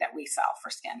 organic that we sell for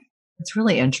skin. It's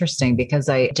really interesting because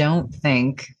I don't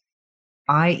think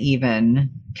I even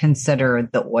consider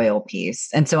the oil piece.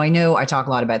 And so I know I talk a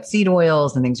lot about seed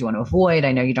oils and things you want to avoid.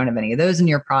 I know you don't have any of those in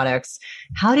your products.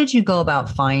 How did you go about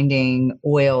finding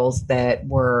oils that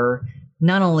were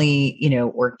not only,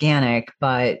 organic,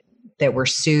 but that were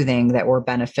soothing, that were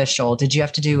beneficial? Did you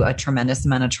have to do a tremendous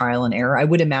amount of trial and error? I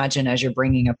would imagine as you're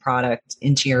bringing a product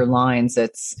into your lines,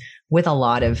 it's with a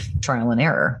lot of trial and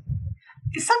error.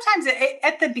 Sometimes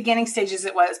at the beginning stages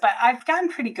it was, but I've gotten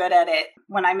pretty good at it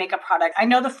when I make a product. I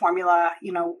know the formula,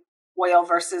 oil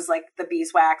versus like the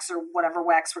beeswax or whatever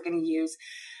wax we're going to use.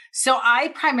 So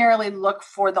I primarily look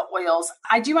for the oils.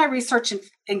 I do my research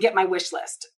and get my wish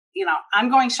list. I'm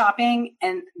going shopping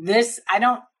and I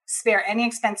don't spare any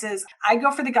expenses. I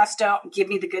go for the gusto, give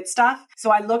me the good stuff.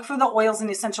 So I look for the oils and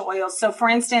essential oils. So for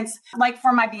instance, like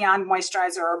for my Beyond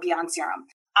Moisturizer or Beyond Serum,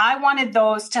 I wanted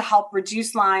those to help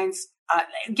reduce lines,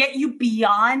 get you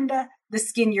beyond the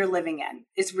skin you're living in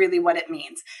is really what it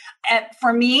means.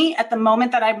 For me, at the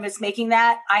moment that I was making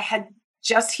that, I had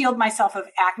just healed myself of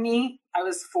acne. I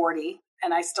was 40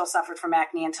 and I still suffered from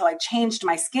acne until I changed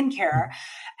my skincare.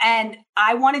 And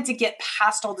I wanted to get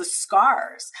past all the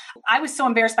scars. I was so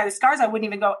embarrassed by the scars, I wouldn't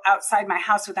even go outside my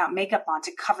house without makeup on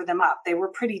to cover them up. They were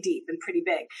pretty deep and pretty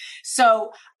big.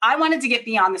 So I wanted to get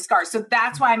beyond the scars. So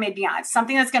that's why I made Beyond.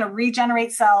 Something that's going to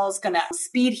regenerate cells, going to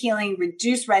speed healing,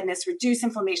 reduce redness, reduce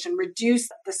inflammation, reduce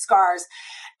the scars.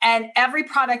 And every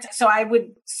product, so I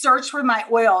would search for my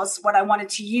oils, what I wanted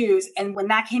to use. And when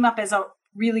that came up as a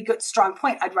really good, strong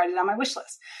point, I'd write it on my wish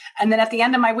list. And then at the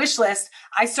end of my wish list,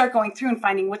 I start going through and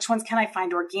finding which ones can I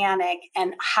find organic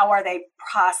and how are they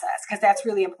processed? Because that's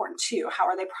really important too. How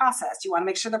are they processed? You want to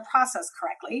make sure they're processed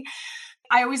correctly.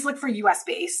 I always look for US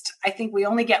based. I think we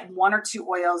only get 1 or 2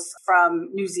 oils from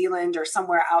New Zealand or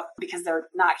somewhere out because they're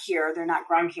not here. They're not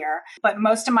grown here. But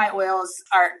most of my oils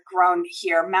are grown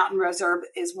here. Mountain Rose Herb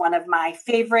is one of my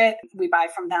favorite. We buy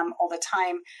from them all the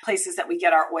time, places that we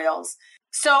get our oils.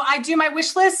 So I do my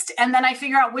wish list and then I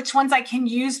figure out which ones I can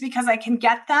use because I can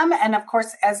get them. And of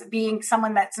course, as being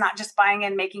someone that's not just buying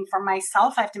and making for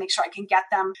myself, I have to make sure I can get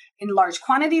them in large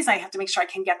quantities. I have to make sure I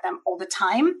can get them all the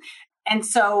time. And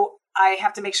so I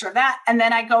have to make sure of that. And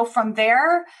then I go from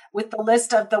there with the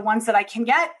list of the ones that I can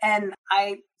get and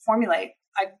I formulate.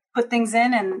 I put things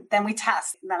in and then we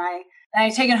test. And then I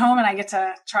take it home and I get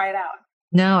to try it out.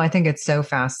 No, I think it's so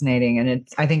fascinating. And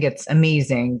I think it's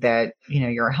amazing that,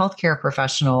 you're a healthcare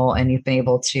professional and you've been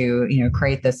able to,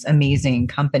 create this amazing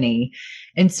company.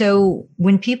 And so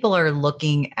when people are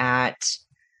looking at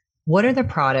what are the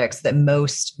products that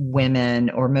most women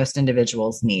or most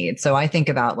individuals need? So I think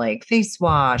about like face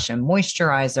wash and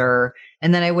moisturizer.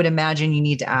 And then I would imagine you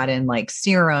need to add in like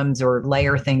serums or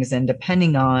layer things in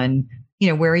depending on,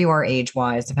 where you are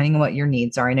age-wise, depending on what your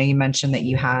needs are. I know you mentioned that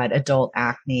you had adult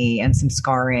acne and some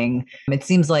scarring. It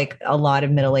seems like a lot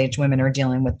of middle-aged women are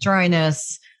dealing with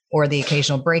dryness or the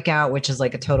occasional breakout, which is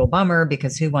like a total bummer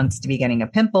because who wants to be getting a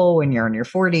pimple when you're in your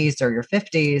 40s or your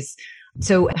 50s?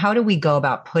 So how do we go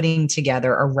about putting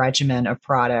together a regimen of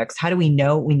products? How do we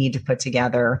know what we need to put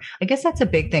together? I guess that's a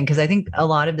big thing because I think a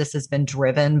lot of this has been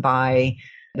driven by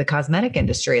the cosmetic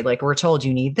industry. Like we're told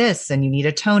you need this and you need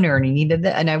a toner and you need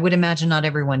that. And I would imagine not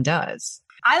everyone does.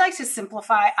 I like to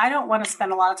simplify. I don't want to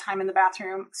spend a lot of time in the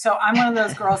bathroom. So I'm one of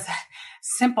those girls that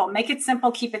simple, make it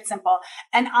simple, keep it simple.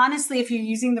 And honestly, if you're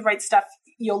using the right stuff,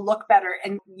 you'll look better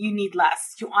and you need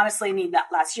less. You honestly need that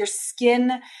less. Your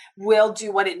skin will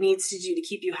do what it needs to do to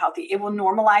keep you healthy. It will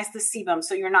normalize the sebum.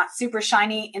 So you're not super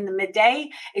shiny in the midday.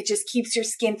 It just keeps your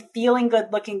skin feeling good,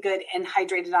 looking good, and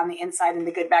hydrated on the inside and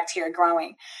the good bacteria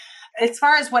growing. As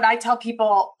far as what I tell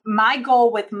people, my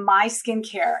goal with my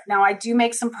skincare, now I do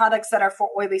make some products that are for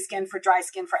oily skin, for dry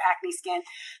skin, for acne skin.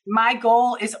 My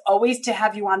goal is always to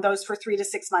have you on those for 3 to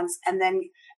 6 months and then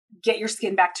get your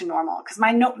skin back to normal. Because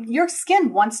your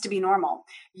skin wants to be normal.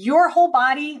 Your whole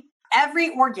body, every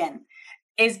organ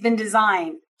has been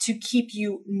designed to keep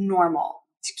you normal.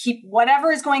 To keep whatever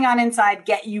is going on inside,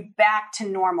 get you back to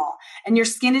normal. And your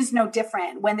skin is no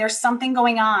different. When there's something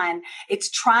going on, it's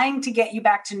trying to get you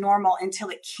back to normal until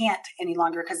it can't any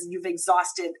longer because you've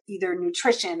exhausted either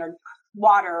nutrition or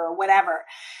water or whatever.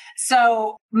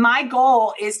 So my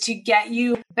goal is to get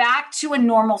you back to a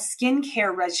normal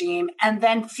skincare regime and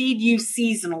then feed you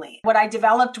seasonally. What I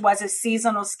developed was a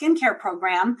seasonal skincare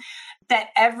program that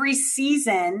every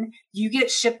season you get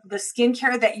shipped the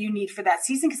skincare that you need for that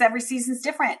season because every season is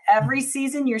different. Every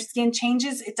season your skin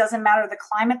changes. It doesn't matter the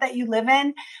climate that you live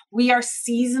in. We are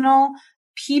seasonal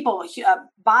people,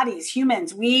 bodies,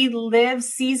 humans. We live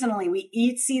seasonally. We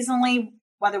eat seasonally,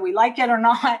 whether we like it or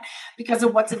not, because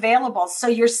of what's available. So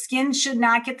your skin should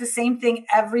not get the same thing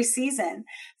every season.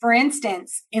 For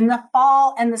instance, in the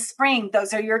fall and the spring,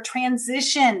 those are your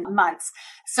transition months.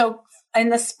 So in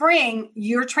the spring,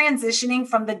 you're transitioning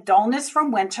from the dullness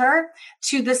from winter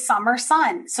to the summer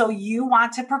sun. So you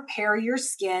want to prepare your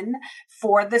skin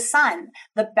for the sun.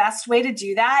 The best way to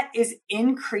do that is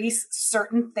increase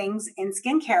certain things in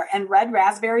skincare. And red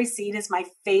raspberry seed is my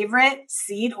favorite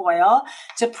seed oil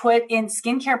to put in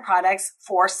skincare products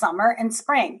for summer and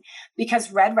spring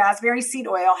because red raspberry seed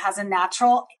oil has a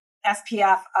natural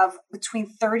SPF of between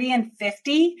 30 and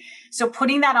 50. So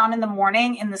putting that on in the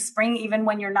morning, in the spring, even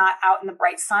when you're not out in the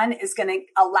bright sun, is going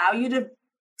to allow you to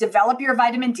develop your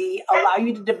vitamin D, allow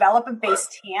you to develop a base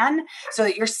tan so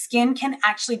that your skin can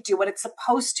actually do what it's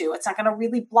supposed to. It's not going to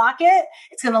really block it.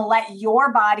 It's going to let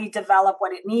your body develop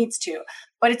what it needs to.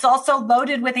 But it's also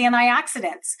loaded with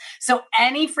antioxidants. So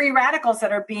any free radicals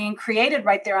that are being created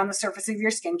right there on the surface of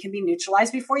your skin can be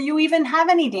neutralized before you even have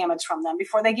any damage from them,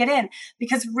 before they get in.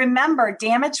 Because remember,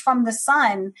 damage from the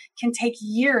sun can take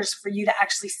years for you to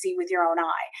actually see with your own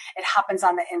eye. It happens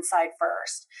on the inside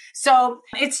first. So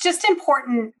it's just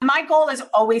important. My goal is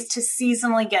always to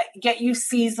seasonally get you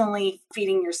seasonally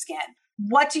feeding your skin.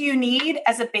 What do you need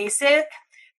as a basic?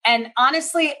 And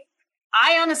honestly,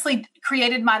 I honestly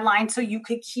created my line so you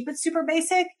could keep it super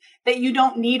basic, that you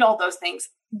don't need all those things.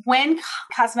 When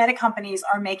cosmetic companies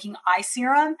are making eye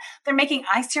serum, they're making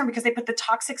eye serum because they put the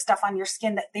toxic stuff on your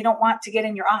skin that they don't want to get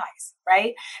in your eyes,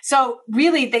 right? So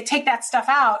really, they take that stuff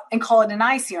out and call it an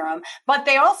eye serum. But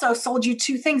they also sold you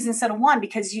two things instead of one,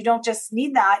 because you don't just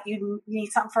need that. You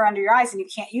need something for under your eyes, and you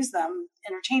can't use them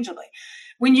interchangeably.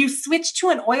 When you switch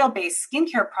to an oil-based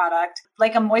skincare product,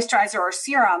 like a moisturizer or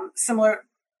serum, similar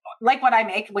like what I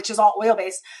make, which is all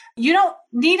oil-based, you don't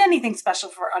need anything special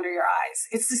for under your eyes.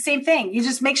 It's the same thing. You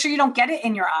just make sure you don't get it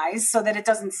in your eyes so that it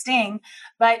doesn't sting.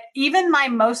 But even my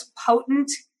most potent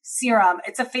serum,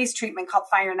 it's a face treatment called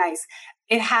Fire and Ice.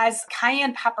 It has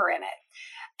cayenne pepper in it.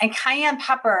 And cayenne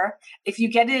pepper, if you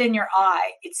get it in your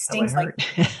eye, it stings like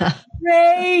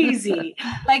crazy.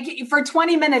 Like for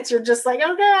 20 minutes, you're just like, okay,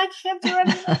 I can't do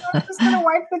anything. I'm just going to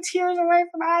wipe the tears away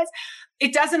from my eyes.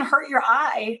 It doesn't hurt your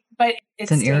eye, but it's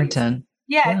an irritant.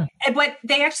 Yeah. But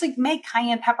they actually make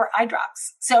cayenne pepper eye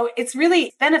drops. So it's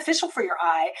really beneficial for your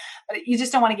eye, but you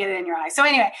just don't want to get it in your eye. So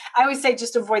anyway, I always say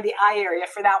just avoid the eye area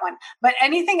for that one. But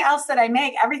anything else that I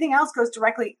make, everything else goes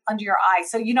directly under your eye.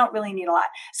 So you don't really need a lot.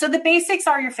 So the basics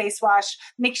are your face wash.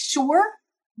 Make sure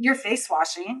your face wash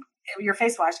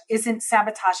isn't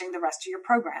sabotaging the rest of your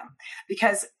program.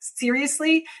 Because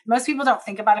seriously, most people don't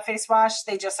think about a face wash.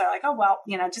 They just are like, oh, well,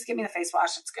 just give me the face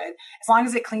wash. It's good. As long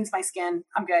as it cleans my skin,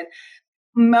 I'm good.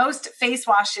 Most face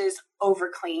washes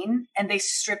over clean and they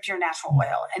strip your natural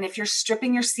oil. And if you're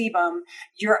stripping your sebum,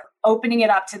 you're opening it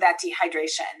up to that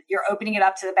dehydration. You're opening it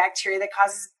up to the bacteria that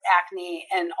causes acne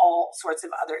and all sorts of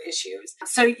other issues.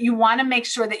 So you want to make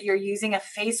sure that you're using a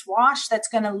face wash that's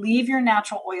going to leave your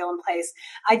natural oil in place.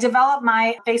 I develop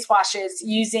my face washes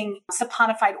using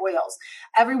saponified oils.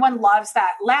 Everyone loves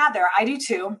that lather. I do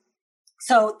too.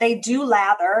 So they do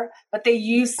lather, but they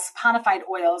use saponified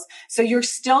oils. So you're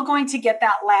still going to get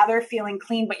that lather feeling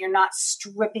clean, but you're not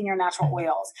stripping your natural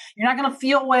oils. You're not going to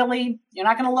feel oily. You're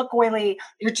not going to look oily.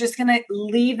 You're just going to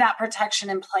leave that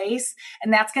protection in place.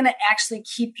 And that's going to actually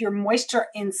keep your moisture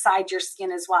inside your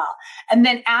skin as well. And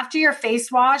then after your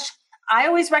face wash, I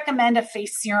always recommend a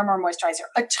face serum or moisturizer.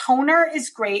 A toner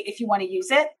is great if you want to use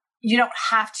it. You don't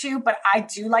have to, but I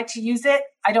do like to use it.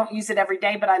 I don't use it every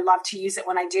day, but I love to use it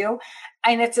when I do.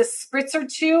 And it's a spritz or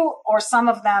two, or some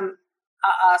of them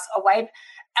a wipe.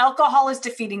 Alcohol is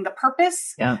defeating the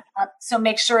purpose. Yeah. So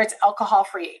make sure it's alcohol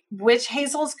free. Witch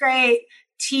hazel is great.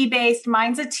 Tea-based.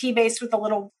 Mine's a tea-based with a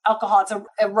little alcohol. It's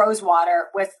a rose water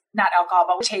with not alcohol,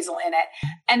 but witch hazel in it.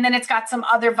 And then it's got some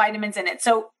other vitamins in it.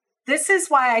 So this is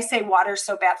why I say water is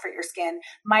so bad for your skin.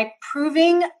 My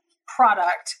proving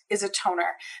product is a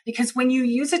toner, because when you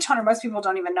use a toner, most people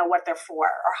don't even know what they're for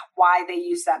or why they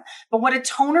use them. But what a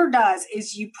toner does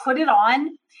is you put it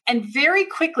on, and very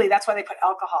quickly, that's why they put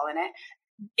alcohol in it,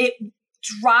 it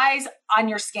dries on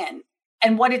your skin.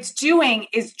 And what it's doing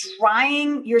is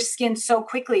drying your skin so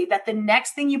quickly that the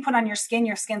next thing you put on your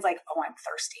skin's like, oh, I'm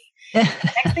thirsty.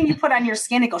 The next thing you put on your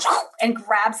skin, it goes and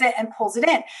grabs it and pulls it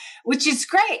in, which is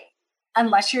great.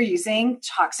 Unless you're using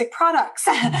toxic products.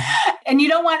 And you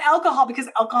don't want alcohol, because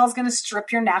alcohol is going to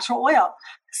strip your natural oil.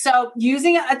 So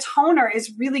using a toner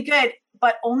is really good,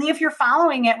 but only if you're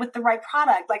following it with the right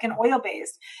product, like an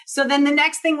oil-based. So then the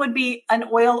next thing would be an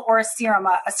oil or a serum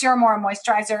or a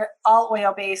moisturizer. All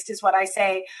oil-based is what I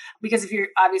say, because if you're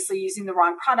obviously using the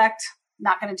wrong product,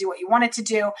 not going to do what you want it to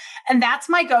do. And that's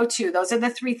my go-to. Those are the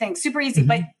three things. Super easy.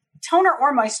 But toner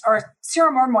or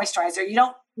serum or moisturizer, you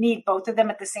don't need both of them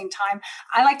at the same time.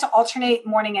 I like to alternate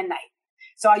morning and night.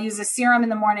 So I'll use a serum in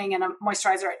the morning and a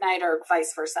moisturizer at night, or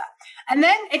vice versa. And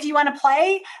then if you want to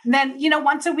play, then,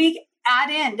 once a week, add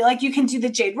in, like you can do the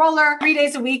jade roller 3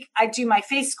 days a week. I do my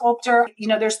face sculptor.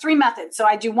 There's 3 methods. So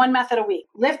I do 1 method a week: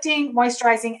 lifting,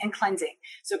 moisturizing, and cleansing.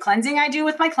 So cleansing I do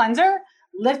with my cleanser.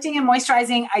 Lifting and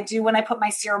moisturizing I do when I put my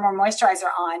serum or moisturizer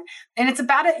on. And it's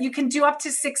you can do up to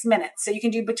 6 minutes. So you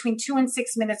can do between 2 and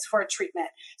 6 minutes for a treatment.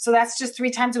 So that's just 3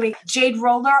 times a week. Jade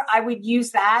roller, I would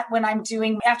use that when I'm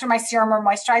doing after my serum or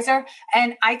moisturizer.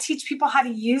 And I teach people how to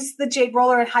use the jade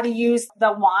roller and how to use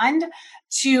the wand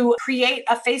to create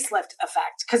a facelift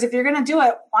effect. Because if you're going to do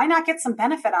it, why not get some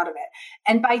benefit out of it?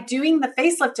 And by doing the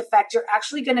facelift effect, you're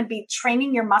actually going to be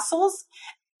training your muscles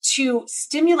to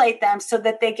stimulate them so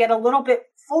that they get a little bit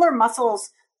fuller muscles,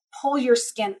 pull your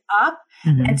skin up.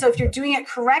 Mm-hmm. And so if you're doing it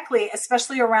correctly,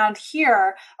 especially around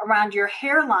here, around your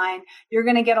hairline, you're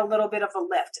going to get a little bit of a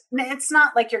lift. It's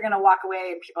not like you're going to walk away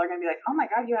and people are going to be like, oh my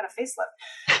God, you had a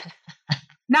facelift.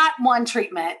 Not one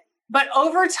treatment, but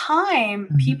over time,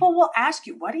 people will ask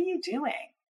you, what are you doing?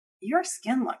 Your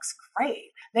skin looks great.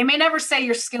 They may never say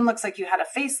your skin looks like you had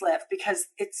a facelift, because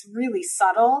it's really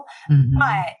subtle,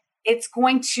 but it's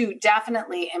going to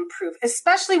definitely improve,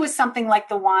 especially with something like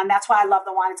the wand. That's why I love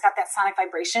the wand. It's got that sonic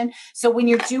vibration. So when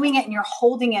you're doing it and you're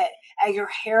holding it at your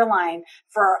hairline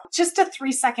for just a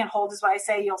 3-second hold is what I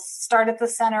say. You'll start at the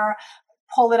center,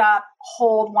 pull it up,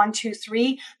 hold 1, 2,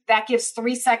 3. That gives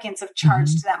 3 seconds of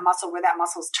charge to that muscle where that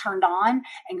muscle is turned on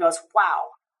and goes, wow,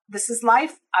 this is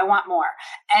life. I want more.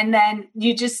 And then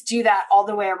you just do that all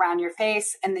the way around your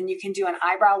face. And then you can do an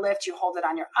eyebrow lift. You hold it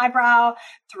on your eyebrow,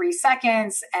 3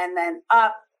 seconds, and then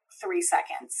up 3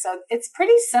 seconds. So it's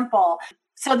pretty simple.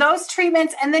 So those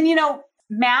treatments, and then,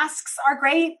 masks are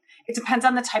great. It depends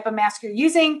on the type of mask you're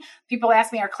using. People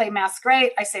ask me, are clay masks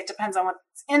great? I say it depends on what's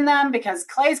in them, because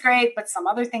clay is great, but some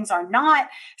other things are not.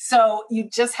 So you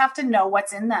just have to know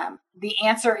what's in them. The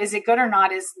answer, is it good or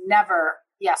not, is never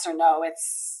yes or no.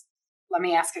 It's, let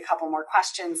me ask a couple more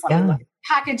questions. Let me look at the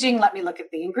packaging. Let me look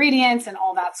at the ingredients and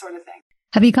all that sort of thing.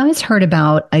 Have you guys heard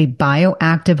about a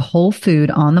bioactive whole food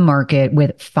on the market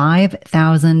with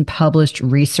 5,000 published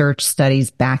research studies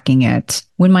backing it?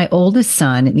 When my oldest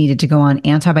son needed to go on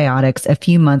antibiotics a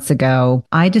few months ago,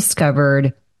 I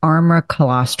discovered Armra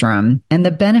Colostrum, and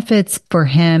the benefits for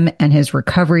him and his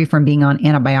recovery from being on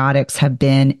antibiotics have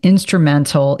been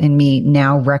instrumental in me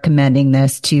now recommending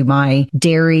this to my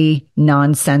dairy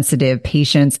non-sensitive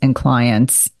patients and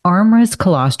clients. Armra's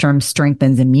colostrum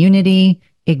strengthens immunity,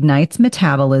 ignites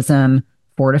metabolism,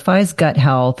 fortifies gut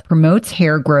health, promotes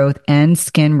hair growth and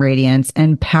skin radiance,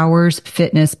 and powers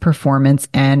fitness, performance,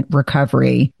 and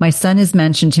recovery. My son has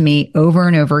mentioned to me over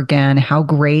and over again how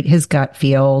great his gut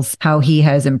feels, how he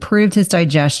has improved his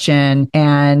digestion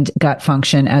and gut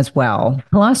function as well.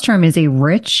 Colostrum is a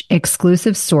rich,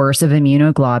 exclusive source of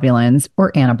immunoglobulins,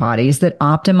 or antibodies, that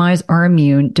optimize our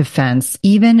immune defense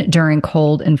even during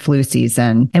cold and flu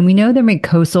season. And we know that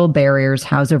mucosal barriers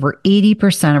house over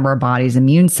 80% of our body's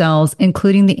immune cells,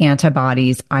 including the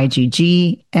antibodies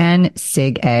IgG and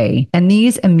Sig-A. And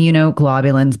these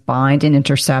immunoglobulins bind and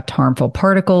intercept harmful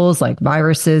particles like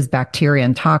viruses, bacteria,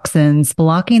 and toxins,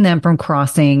 blocking them from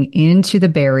crossing into the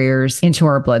barriers into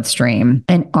our bloodstream.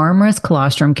 And Armra's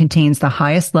colostrum contains the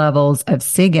highest levels of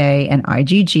Sig-A and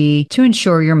IgG to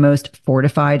ensure your most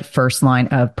fortified first line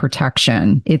of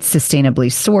protection. It's sustainably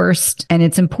sourced, and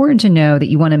it's important to know that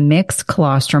you want to mix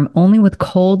colostrum only with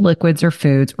cold liquids or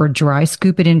foods, or dry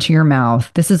scoop it into your mouth.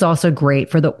 This is also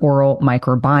great for the oral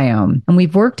microbiome. And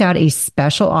we've worked out a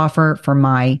special offer for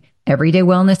my Everyday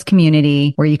Wellness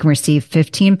community where you can receive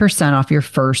 15% off your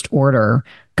first order.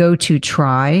 Go to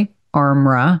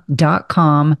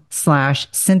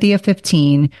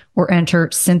tryarmra.com/Cynthia15 or enter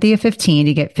Cynthia15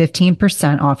 to get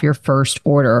 15% off your first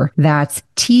order. That's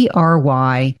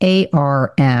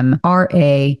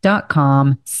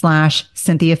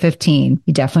tryarmra.com/Cynthia15.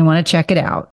 You definitely want to check it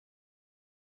out.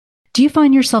 Do you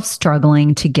find yourself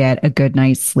struggling to get a good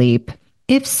night's sleep?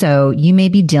 If so, you may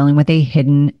be dealing with a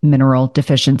hidden mineral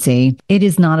deficiency. It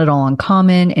is not at all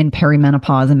uncommon in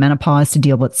perimenopause and menopause to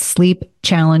deal with sleep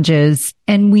challenges.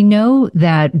 And we know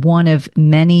that one of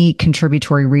many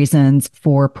contributory reasons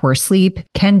for poor sleep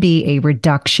can be a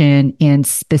reduction in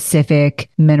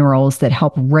specific minerals that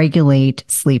help regulate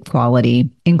sleep quality,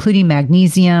 including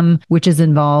magnesium, which is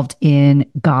involved in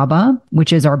GABA,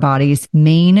 which is our body's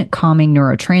main calming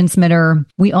neurotransmitter.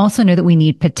 We also know that we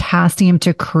need potassium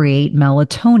to create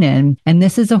melatonin. And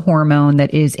this is a hormone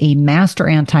that is a master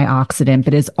antioxidant,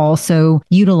 but is also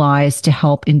utilized to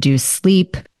help induce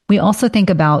sleep. We also think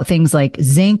about things like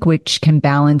zinc, which can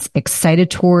balance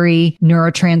excitatory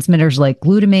neurotransmitters like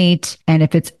glutamate. And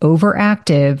if it's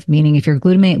overactive, meaning if your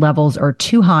glutamate levels are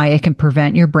too high, it can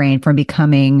prevent your brain from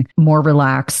becoming more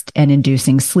relaxed and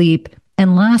inducing sleep.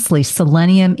 And lastly,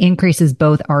 selenium increases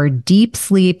both our deep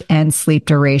sleep and sleep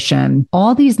duration.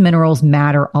 All these minerals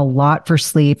matter a lot for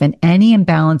sleep, and any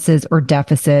imbalances or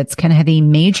deficits can have a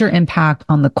major impact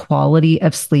on the quality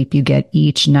of sleep you get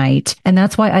each night. And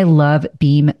that's why I love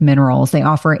Beam Minerals. They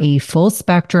offer a full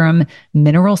spectrum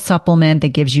mineral supplement that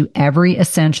gives you every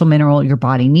essential mineral your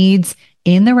body needs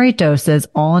in the right doses,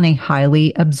 all in a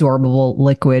highly absorbable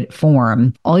liquid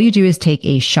form. All you do is take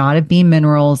a shot of Beam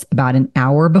Minerals about an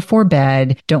hour before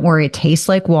bed. Don't worry, it tastes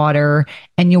like water,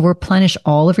 and you'll replenish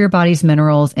all of your body's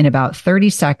minerals in about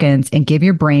 30 seconds and give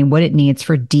your brain what it needs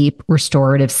for deep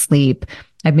restorative sleep.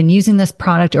 I've been using this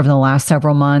product over the last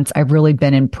several months. I've really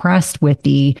been impressed with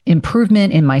the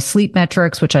improvement in my sleep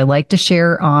metrics, which I like to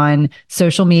share on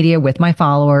social media with my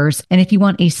followers. And if you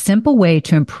want a simple way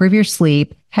to improve your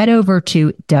sleep, head over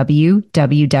to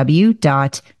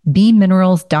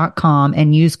www.beamminerals.com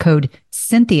and use code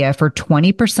Cynthia for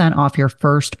 20% off your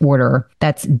first order.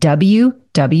 That's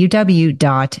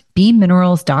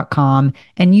www.beamminerals.com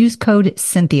and use code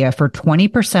Cynthia for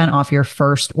 20% off your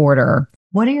first order.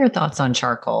 What are your thoughts on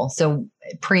charcoal? So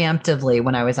preemptively,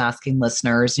 when I was asking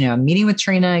listeners, I'm meeting with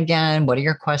Trina again, what are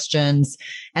your questions?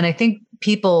 And I think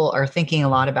people are thinking a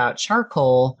lot about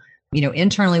charcoal.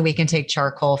 Internally, we can take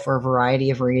charcoal for a variety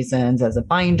of reasons as a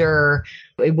binder.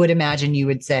 I would imagine you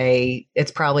would say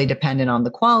it's probably dependent on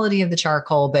the quality of the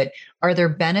charcoal, but are there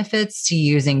benefits to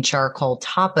using charcoal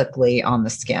topically on the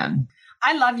skin?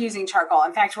 I love using charcoal.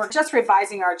 In fact, we're just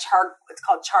revising our it's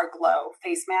called Char Glow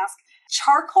face mask.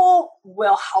 Charcoal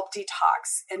will help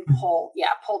detox and pull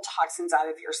toxins out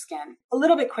of your skin a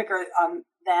little bit quicker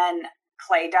than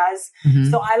clay does.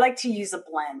 So I like to use a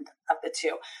blend of the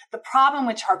two. The problem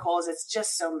with charcoal is it's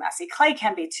just so messy. Clay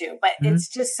can be too, but it's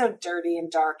just so dirty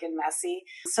and dark and messy.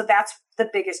 So that's the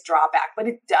biggest drawback, but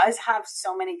it does have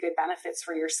so many good benefits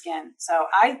for your skin. So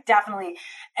I definitely,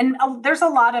 and there's a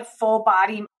lot of full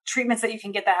body treatments that you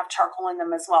can get that have charcoal in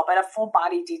them as well, but a full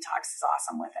body detox is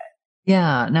awesome with it.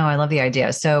 Yeah, no, I love the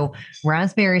idea. So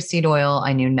raspberry seed oil,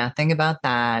 I knew nothing about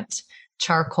that.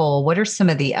 Charcoal, what are some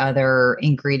of the other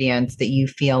ingredients that you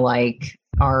feel like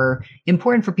are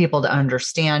important for people to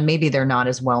understand? Maybe they're not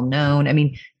as well known. I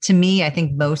mean, to me, I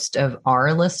think most of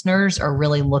our listeners are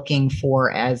really looking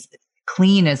for as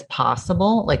clean as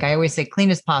possible. Like I always say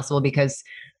clean as possible because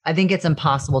I think it's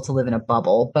impossible to live in a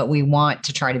bubble, but we want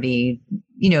to try to be,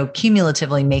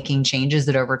 cumulatively making changes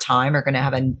that over time are going to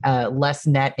have a less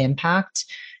net impact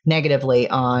negatively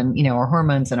on, our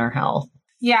hormones and our health.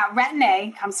 Yeah,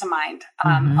 Retin-A comes to mind.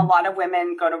 A lot of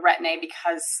women go to Retin-A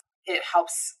because it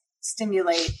helps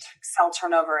stimulate cell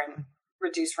turnover and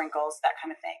reduce wrinkles, that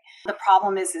kind of thing. The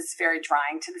problem is it's very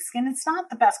drying to the skin. It's not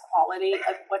the best quality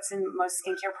of what's in most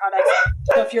skincare products.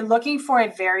 So if you're looking for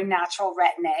a very natural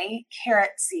Retin-A,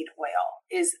 carrot seed oil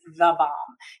is the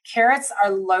bomb. Carrots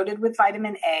are loaded with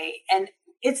vitamin A, and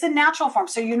it's a natural form.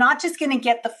 So you're not just going to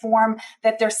get the form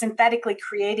that they're synthetically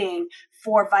creating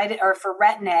for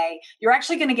Retin-A. You're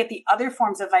actually going to get the other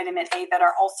forms of vitamin A that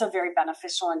are also very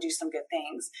beneficial and do some good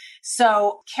things.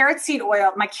 So carrot seed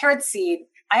oil,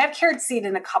 I have carrot seed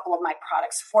in a couple of my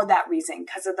products for that reason,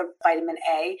 because of the vitamin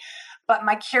A. But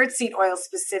my carrot seed oil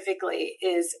specifically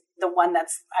is the one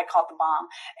I call it the bomb.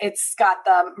 It's got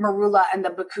the marula and the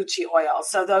bakuchi oil.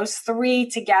 So those three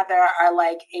together are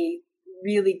like a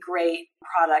really great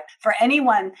product for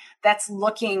anyone that's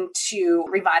looking to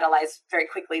revitalize very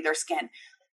quickly their skin.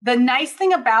 The nice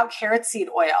thing about carrot seed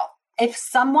oil, if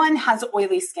someone has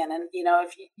oily skin, and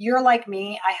if you're like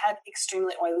me, I had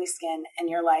extremely oily skin, and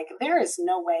you're like, there is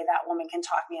no way that woman can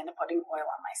talk me into putting oil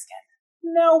on my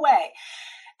skin. No way.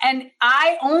 And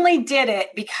I only did it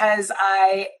because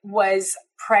I was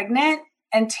pregnant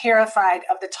and terrified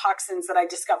of the toxins that I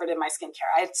discovered in my skincare.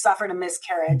 I had suffered a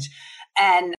miscarriage,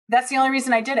 and that's the only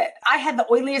reason I did it. I had the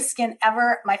oiliest skin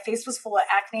ever. My face was full of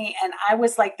acne, and I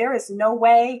was like, there is no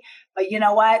way, but you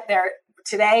know what?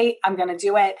 Today I'm going to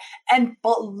do it. And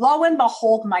lo and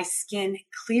behold, my skin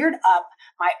cleared up.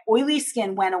 My oily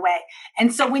skin went away.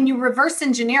 And so when you reverse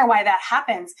engineer why that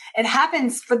happens, it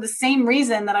happens for the same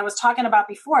reason that I was talking about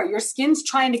before. Your skin's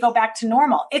trying to go back to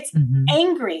normal. It's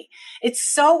angry. It's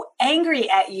so angry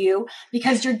at you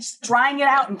because you're just drying it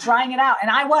out and drying it out. And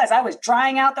I was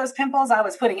drying out those pimples. I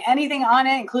was putting anything on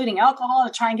it, including alcohol,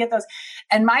 to try and get those.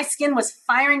 And my skin was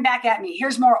firing back at me.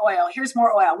 Here's more oil. Here's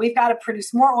more oil. We've got to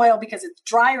produce more oil because it's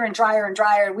drier and drier and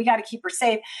drier. And we got to keep her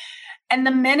safe. And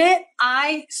the minute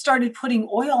I started putting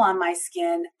oil on my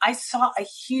skin, I saw a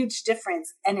huge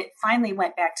difference, and it finally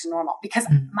went back to normal because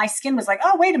my skin was like,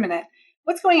 oh, wait a minute.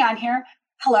 What's going on here?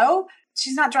 Hello?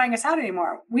 She's not drying us out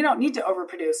anymore. We don't need to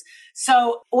overproduce.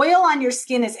 So oil on your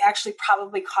skin is actually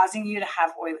probably causing you to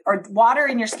have oil, or water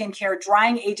in your skincare,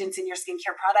 drying agents in your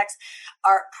skincare products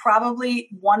are probably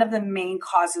one of the main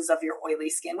causes of your oily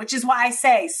skin, which is why I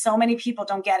say so many people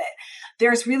don't get it.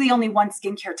 There's really only one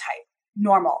skincare type.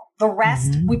 Normal. The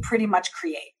rest we pretty much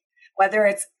create, whether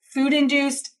it's food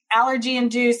induced, allergy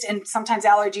induced, and sometimes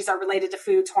allergies are related to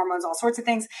foods, hormones, all sorts of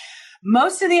things.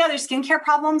 Most of the other skincare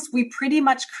problems we pretty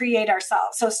much create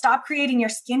ourselves. So stop creating your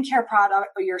skincare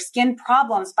product or your skin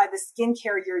problems by the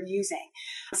skincare you're using.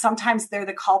 Sometimes they're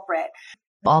the culprit.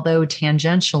 Although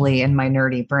tangentially in my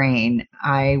nerdy brain,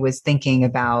 I was thinking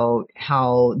about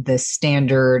how the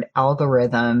standard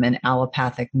algorithm in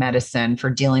allopathic medicine for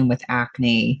dealing with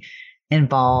acne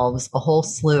involves a whole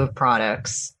slew of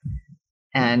products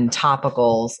and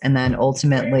topicals. And then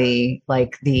ultimately,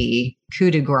 like the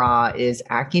coup de grace is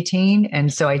Accutane.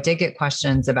 And so I did get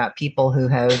questions about people who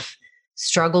have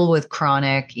struggled with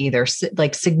chronic, either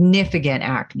like significant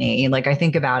acne. Like I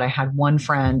think about, I had one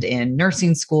friend in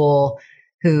nursing school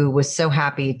who was so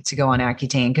happy to go on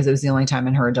Accutane because it was the only time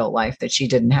in her adult life that she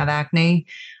didn't have acne.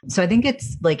 So I think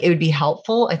it's like, it would be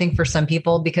helpful, I think, for some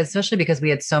people, because especially because we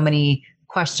had so many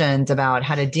questions about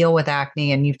how to deal with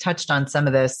acne, and you've touched on some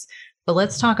of this, but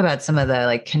let's talk about some of the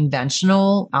like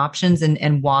conventional options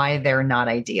and why they're not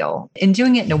ideal, and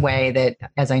doing it in a way that,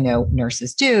 as I know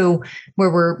nurses do,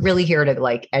 where we're really here to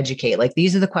like educate, like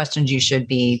these are the questions you should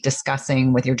be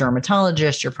discussing with your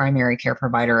dermatologist, your primary care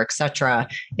provider, et cetera,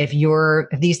 if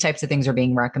these types of things are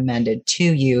being recommended to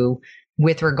you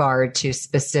with regard to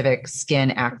specific skin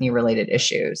acne related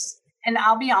issues. And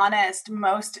I'll be honest,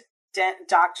 most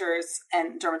doctors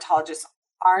and dermatologists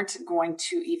aren't going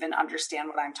to even understand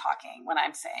what when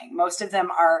I'm saying. Most of them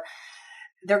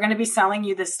they're going to be selling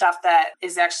you the stuff that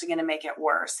is actually going to make it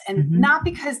worse. And not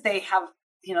because they have,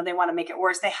 they want to make it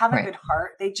worse. They have a good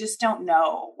heart. They just don't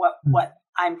know what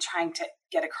I'm trying to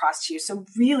get across to you. So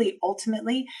really,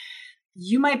 ultimately,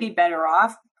 you might be better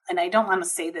off. And I don't want to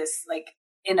say this like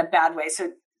in a bad way,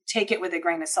 so take it with a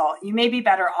grain of salt. You may be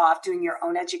better off doing your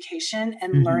own education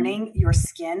and learning your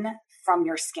skin from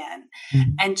your skin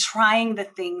and trying the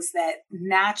things that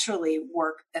naturally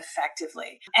work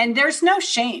effectively. And there's no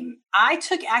shame. I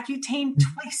took Accutane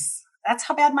twice. That's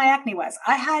how bad my acne was.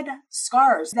 I had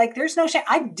scars. Like, there's no shame.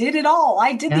 I did it all.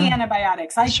 I did the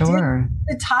antibiotics. I did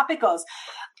the topicals.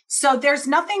 So there's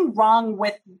nothing wrong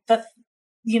with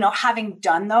having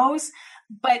done those.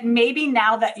 But maybe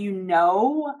now that you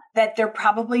know that they're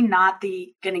probably not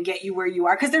going to get you where you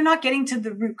are, because they're not getting to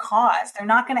the root cause. They're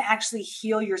not going to actually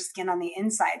heal your skin on the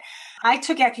inside. I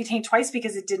took Accutane twice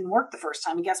because it didn't work the first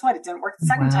time. And guess what? It didn't work the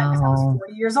second time because I was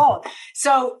 40 years old.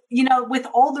 So, with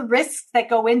all the risks that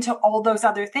go into all those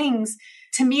other things,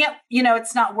 to me,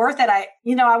 it's not worth it.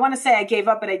 I want to say I gave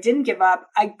up, but I didn't give up.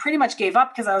 I pretty much gave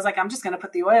up because I was like, I'm just going to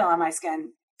put the oil on my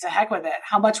skin. To heck with it.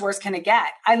 How much worse can it get?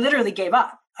 I literally gave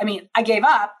up. I gave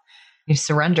up. You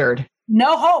surrendered.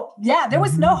 No hope. Yeah, there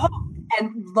was no hope.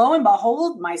 And lo and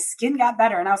behold, my skin got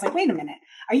better. And I was like, wait a minute.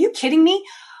 Are you kidding me?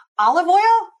 Olive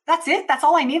oil? That's it? That's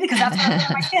all I needed because that's what I put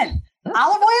on my skin.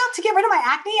 Olive oil to get rid of my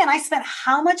acne? And I spent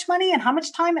how much money and how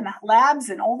much time in labs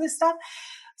and all this stuff?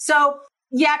 So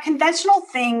yeah, conventional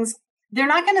things, they're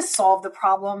not going to solve the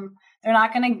problem. They're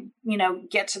not going to,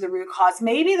 get to the root cause.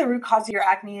 Maybe the root cause of your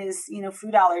acne is,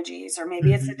 food allergies, or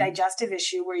maybe it's a digestive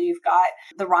issue where you've got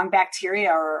the wrong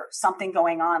bacteria or something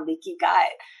going on, leaky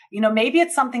gut. Maybe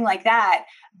it's something like that.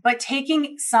 But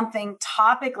taking something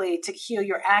topically to heal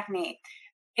your acne,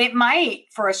 it might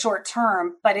for a short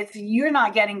term, but if you're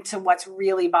not getting to what's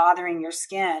really bothering your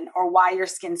skin or why your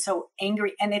skin's so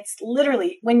angry, and it's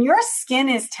literally when your skin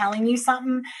is telling you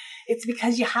something, it's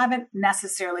because you haven't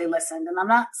necessarily listened. And I'm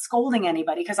not scolding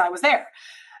anybody because I was there.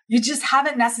 You just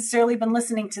haven't necessarily been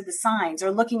listening to the signs or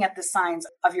looking at the signs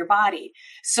of your body.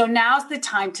 So now's the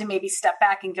time to maybe step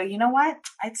back and go, you know what?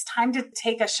 It's time to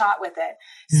take a shot with it.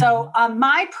 So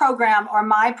my program or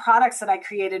my products that I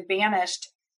created, Banished,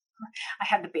 I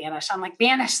had to banish. I'm like,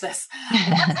 banish this.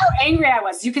 That's how angry I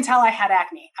was. You can tell I had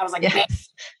acne. I was like,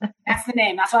 that's the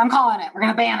name. That's what I'm calling it. We're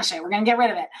going to banish it. We're going to get rid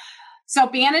of it. So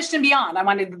Banished and Beyond. I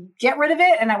wanted to get rid of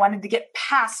it and I wanted to get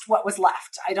past what was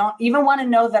left. I don't even want to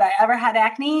know that I ever had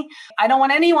acne. I don't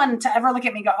want anyone to ever look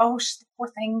at me and go, oh, poor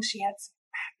thing. She had some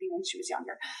acne when she was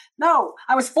younger. No,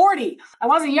 I was 40. I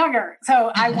wasn't younger.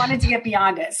 So I wanted to get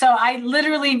beyond it. So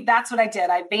that's what I did.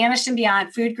 I Banished and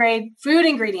Beyond food grade, food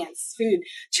ingredients,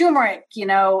 turmeric,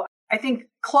 I think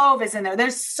clove is in there.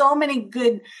 There's so many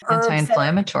good herbs.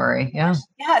 Anti-inflammatory. Yes.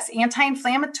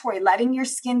 Anti-inflammatory, letting your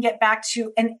skin get back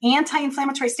to an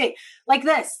anti-inflammatory state like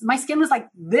this. My skin was like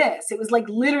this. It was like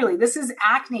literally, this is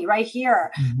acne right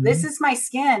here. This is my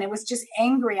skin. It was just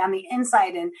angry on the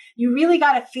inside. And you really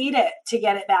got to feed it to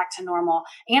get it back to normal.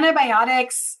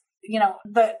 Antibiotics,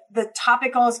 the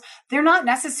topicals, they're not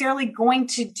necessarily going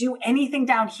to do anything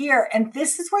down here. And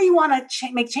this is where you want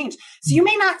to make change. So you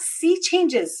may not see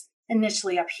changes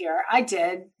initially up here. I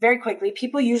did very quickly.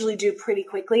 People usually do pretty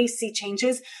quickly see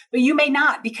changes, but you may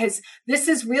not, because this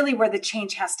is really where the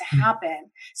change has to happen.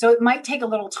 So it might take a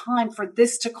little time for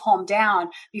this to calm down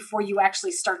before you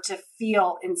actually start to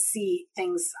feel and see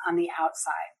things on the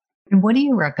outside. And what do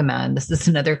you recommend? This is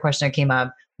another question that came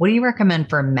up. What do you recommend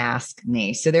for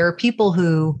maskne? So there are people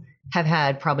who have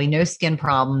had probably no skin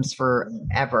problems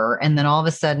forever, and then all of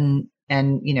a sudden,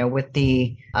 and with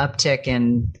the uptick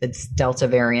in the Delta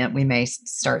variant, we may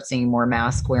start seeing more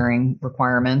mask wearing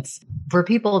requirements for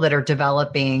people that are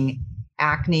developing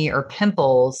acne or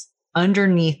pimples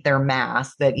underneath their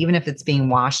mask, that even if it's being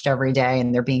washed every day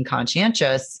and they're being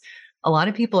conscientious, a lot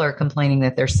of people are complaining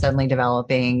that they're suddenly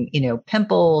developing,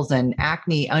 pimples and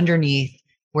acne underneath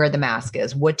where the mask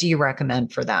is. What do you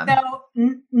recommend for them? So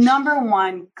number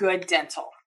one, good dental.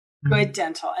 Good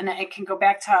dental. And it can go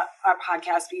back to our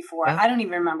podcast before. Yeah. I don't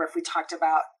even remember if we talked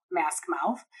about mask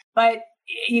mouth, but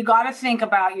you got to think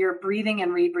about your breathing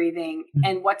and rebreathing,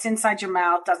 and what's inside your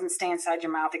mouth doesn't stay inside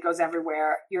your mouth. It goes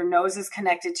everywhere. Your nose is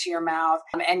connected to your mouth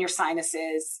and your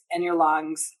sinuses and your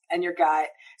lungs and your gut.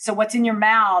 So what's in your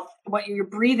mouth, what you're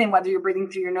breathing, whether you're breathing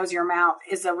through your nose or your mouth,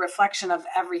 is a reflection of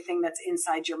everything that's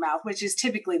inside your mouth, which is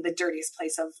typically the dirtiest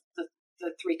place of the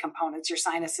three components, your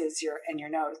sinuses, and your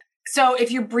nose. So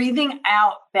if you're breathing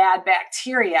out bad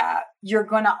bacteria, you're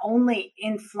going to only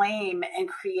inflame and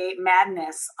create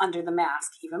madness under the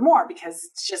mask even more, because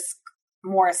it's just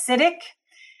more acidic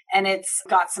and it's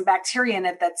got some bacteria in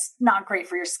it that's not great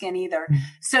for your skin either.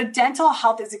 So dental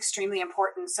health is extremely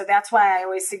important. So that's why I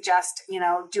always suggest,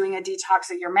 doing a detox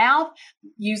of your mouth,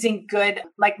 using good,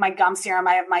 like my gum serum.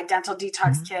 I have my dental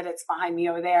detox kit. It's behind me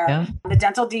over there. Yeah. The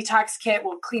dental detox kit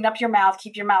will clean up your mouth,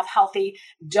 keep your mouth healthy.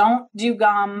 Don't do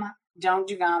gum. Don't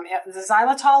do gum. The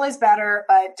xylitol is better,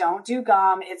 but don't do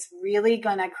gum. It's really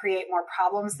going to create more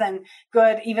problems than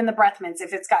good. Even the breath mints,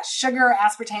 if it's got sugar,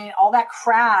 aspartame, all that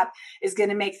crap is going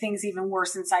to make things even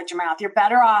worse inside your mouth. You're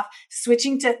better off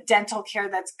switching to dental care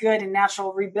that's good and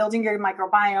natural, rebuilding your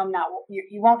microbiome. Now,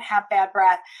 you won't have bad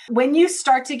breath. When you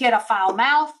start to get a foul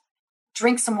mouth,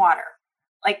 drink some water.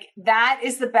 Like, that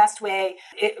is the best way.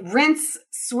 Rinse,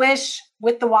 swish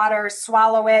with the water,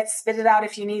 swallow it, spit it out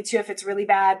if you need to, if it's really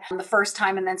bad the first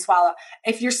time, and then swallow.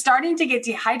 If you're starting to get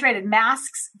dehydrated,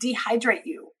 masks dehydrate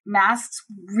you. Masks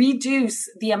reduce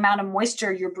the amount of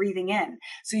moisture you're breathing in.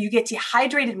 So you get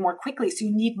dehydrated more quickly. So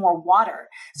you need more water.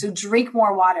 So drink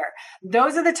more water.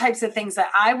 Those are the types of things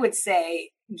that I would say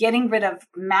getting rid of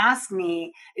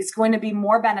maskne is going to be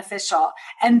more beneficial.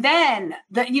 And then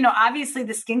obviously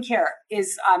the skincare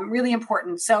is really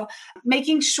important. So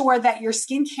making sure that your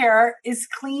skincare is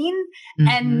clean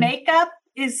and makeup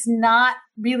is not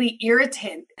really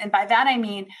irritant. And by that, I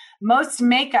mean, most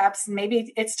makeups,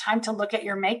 maybe it's time to look at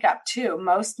your makeup too.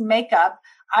 Most makeup,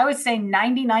 I would say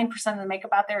 99% of the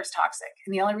makeup out there is toxic.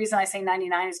 And the only reason I say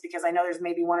 99 is because I know there's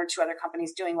maybe one or two other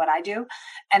companies doing what I do.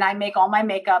 And I make all my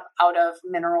makeup out of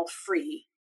mineral-free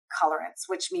colorants,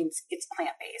 which means it's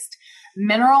plant-based.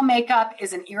 Mineral makeup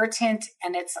is an irritant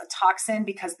and it's a toxin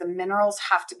because the minerals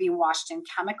have to be washed in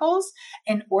chemicals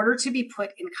in order to be put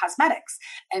in cosmetics.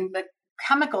 And the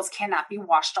chemicals cannot be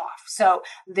washed off. So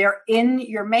they're in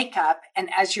your makeup. And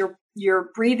as you're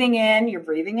breathing in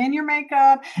your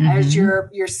makeup, as your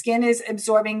skin is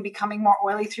absorbing, becoming more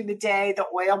oily through the day, the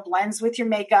oil blends with your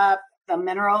makeup, the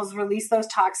minerals release those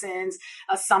toxins,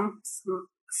 some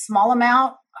small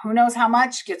amount, who knows how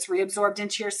much, gets reabsorbed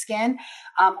into your skin,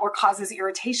 or causes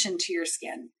irritation to your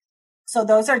skin. So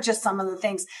those are just some of the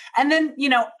things. And then,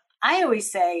 I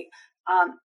always say,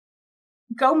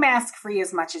 go mask free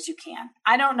as much as you can.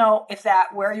 I don't know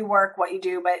where you work, what you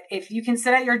do, but if you can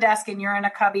sit at your desk and you're in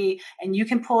a cubby and you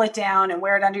can pull it down and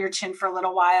wear it under your chin for a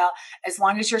little while, as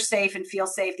long as you're safe and feel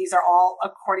safe, these are all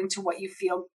according to what you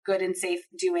feel good and safe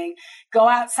doing. Go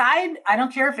outside. I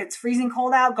don't care if it's freezing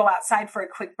cold out, go outside for a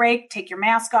quick break, take your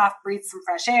mask off, breathe some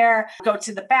fresh air, go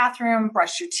to the bathroom,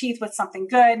 brush your teeth with something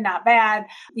good, not bad,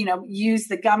 use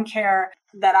the gum care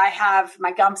that I have,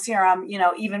 my gum serum,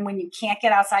 even when you can't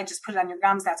get outside, just put it on your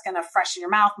gums. That's going to freshen your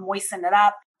mouth, moisten it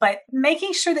up, but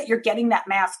making sure that you're getting that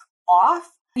mask off.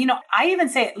 I even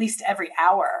say at least every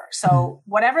hour. So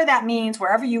whatever that means,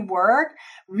 wherever you work,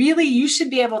 really, you should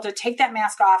be able to take that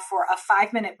mask off for a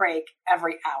 5-minute break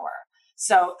every hour.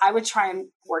 So I would try and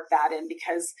work that in,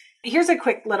 because here's a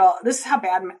quick this is how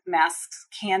bad masks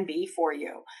can be for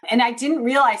you. And I didn't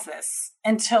realize this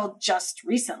until just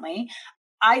recently.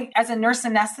 I, as a nurse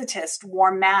anesthetist,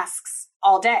 wore masks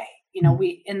all day.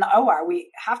 We, in the OR, we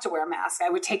have to wear a mask.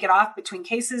 I would take it off between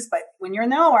cases, but when you're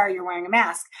in the OR, you're wearing a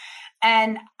mask.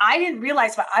 And I didn't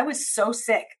realize, but I was so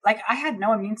sick. Like, I had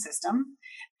no immune system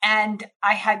and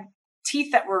I had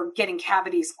teeth that were getting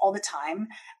cavities all the time.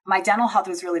 My dental health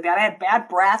was really bad. I had bad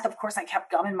breath. Of course, I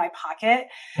kept gum in my pocket.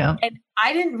 Yeah. And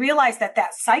I didn't realize that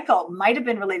cycle might have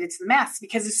been related to the masks,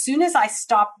 because as soon as I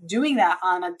stopped doing that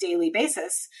on a daily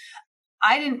basis,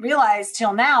 I didn't realize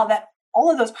till now that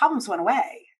all of those problems went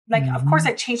away. Like, of course,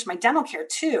 I changed my dental care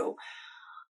too,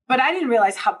 but I didn't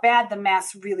realize how bad the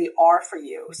masks really are for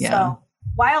you. Yeah. So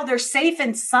while they're safe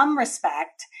in some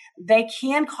respect, they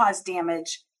can cause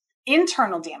damage,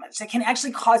 internal damage. They can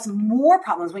actually cause more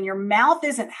problems when your mouth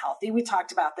isn't healthy. We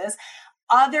talked about this.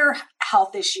 Other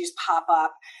health issues pop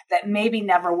up that maybe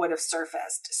never would have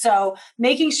surfaced. So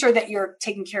making sure that you're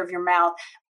taking care of your mouth,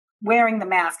 wearing the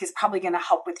mask is probably going to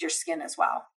help with your skin as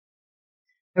well.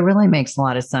 It really makes a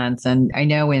lot of sense. And I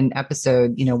know in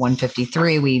episode,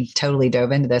 153, we totally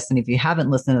dove into this. And if you haven't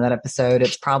listened to that episode,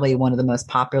 it's probably one of the most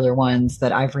popular ones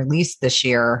that I've released this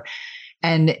year.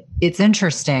 And it's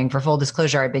interesting, for full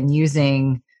disclosure, I've been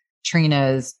using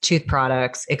Trina's tooth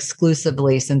products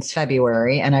exclusively since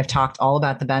February. And I've talked all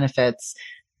about the benefits,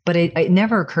 but it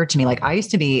never occurred to me. Like, I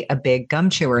used to be a big gum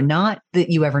chewer, not that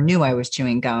you ever knew I was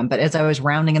chewing gum, but as I was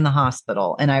rounding in the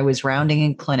hospital and I was rounding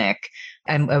in clinic,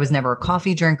 I was never a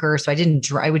coffee drinker. So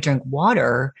I would drink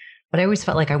water, but I always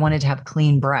felt like I wanted to have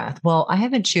clean breath. Well, I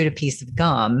haven't chewed a piece of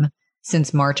gum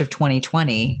since March of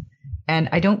 2020. And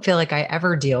I don't feel like I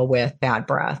ever deal with bad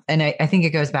breath. And I think it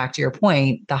goes back to your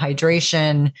point, the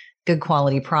hydration, good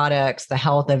quality products, the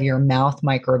health of your mouth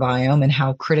microbiome, and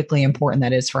how critically important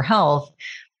that is for health.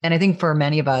 And I think for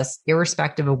many of us,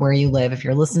 irrespective of where you live, if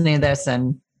you're listening to this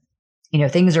and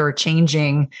things are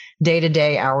changing day to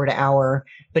day, hour to hour.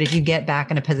 But if you get back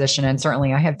in a position, and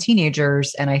certainly I have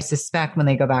teenagers, and I suspect when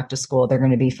they go back to school, they're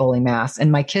going to be fully masked.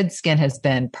 And my kids' skin has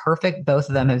been perfect. Both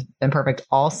of them have been perfect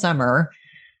all summer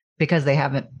because they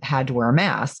haven't had to wear a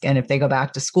mask. And if they go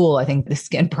back to school, I think the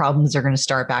skin problems are going to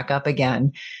start back up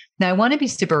again. Now, I want to be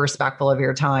super respectful of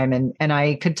your time, and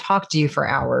I could talk to you for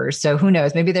hours. So who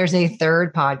knows, maybe there's a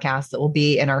third podcast that will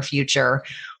be in our future.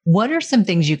 What are some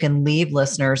things you can leave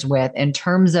listeners with in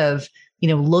terms of,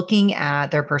 looking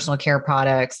at their personal care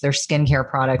products, their skincare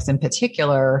products in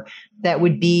particular, that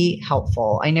would be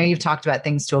helpful? I know you've talked about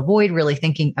things to avoid, really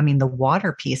thinking, the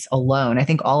water piece alone. I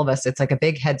think all of us, it's like a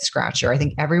big head scratcher. I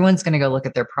think everyone's going to go look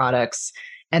at their products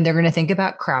and they're going to think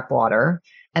about crap water,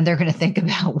 and they're going to think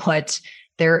about what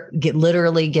they're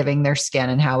literally giving their skin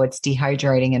and how it's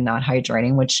dehydrating and not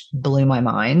hydrating, which blew my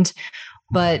mind.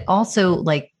 But also,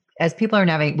 like, as people are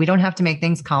navigating, we don't have to make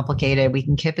things complicated. We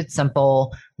can keep it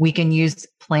simple. We can use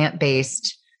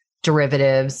plant-based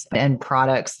derivatives and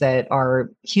products that are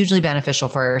hugely beneficial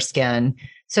for our skin.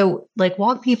 So, like,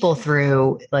 walk people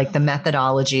through like the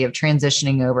methodology of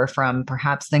transitioning over from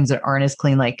perhaps things that aren't as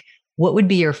clean. Like, what would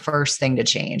be your first thing to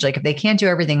change? Like, if they can't do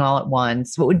everything all at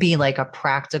once, what would be like a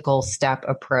practical step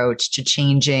approach to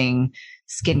changing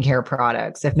skincare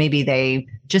products? If maybe they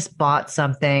just bought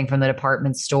something from the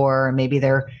department store, and maybe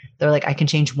they're like, I can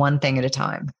change one thing at a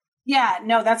time. Yeah,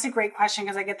 no, that's a great question,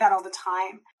 because I get that all the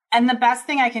time. And the best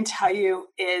thing I can tell you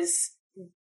is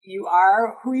you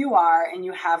are who you are and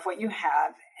you have what you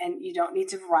have, and you don't need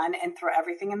to run and throw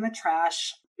everything in the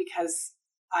trash because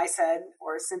I said,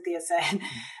 or Cynthia said,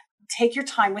 take your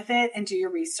time with it and do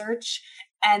your research.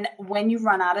 And when you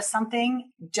run out of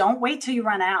something, don't wait till you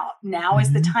run out. Now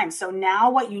is the time. So now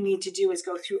what you need to do is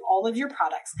go through all of your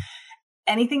products.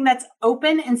 Anything that's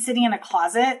open and sitting in a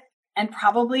closet, and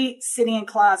probably sitting in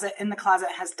the closet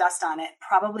has dust on it,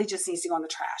 probably just needs to go in the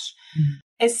trash.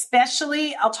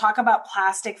 Especially, I'll talk about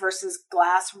plastic versus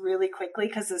glass really quickly,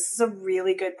 because this is a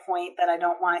really good point that I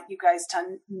don't want you guys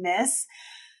to miss.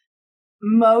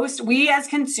 We as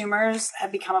consumers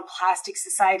have become a plastic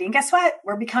society. And guess what?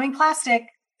 We're becoming plastic.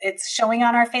 It's showing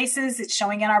on our faces. It's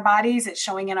showing in our bodies. It's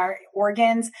showing in our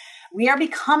organs. We are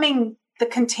becoming the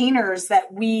containers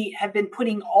that we have been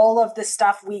putting all of the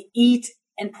stuff we eat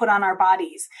and put on our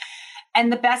bodies.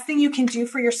 And the best thing you can do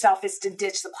for yourself is to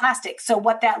ditch the plastic. So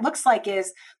what that looks like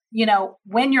is,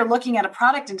 when you're looking at a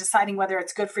product and deciding whether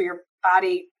it's good for your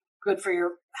body, good for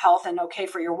your health, and okay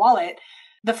for your wallet,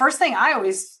 the first thing I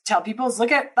always tell people is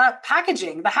look at the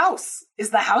packaging, the house.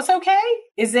 Is the house okay?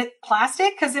 Is it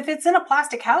plastic? Because if it's in a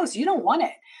plastic house, you don't want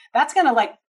it. That's going to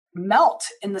like melt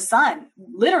in the sun,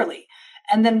 literally.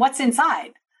 And then what's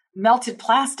inside? Melted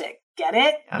plastic. Get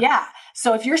it? Yeah.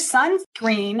 So if your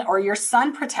sunscreen or your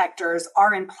sun protectors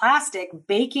are in plastic,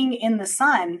 baking in the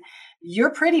sun,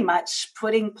 you're pretty much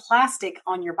putting plastic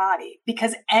on your body,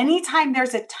 because anytime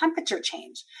there's a temperature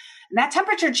change, and that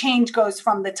temperature change goes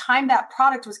from the time that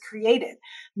product was created.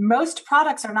 Most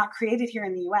products are not created here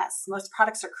in the US. Most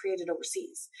products are created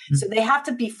overseas. So they have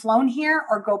to be flown here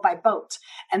or go by boat.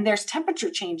 And there's temperature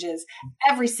changes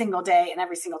every single day and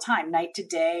every single time, night to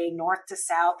day, north to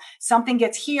south. Something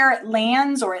gets here, it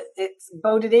lands, or it's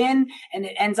boated in and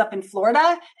it ends up in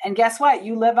Florida. And guess what?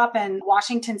 You live up in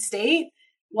Washington State.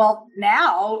 Well,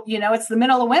 now, it's the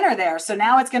middle of winter there. So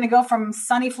now it's going to go from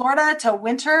sunny Florida to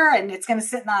winter, and it's going to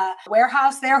sit in a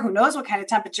warehouse there. Who knows what kind of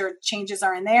temperature changes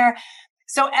are in there.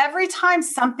 So every time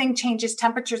something changes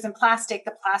temperatures in plastic,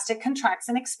 the plastic contracts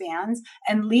and expands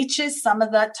and leaches some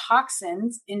of the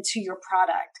toxins into your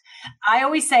product. I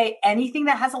always say anything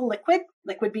that has a liquid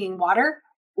being water,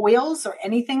 oils, or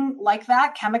anything like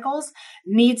that, chemicals,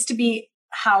 needs to be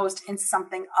housed in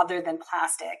something other than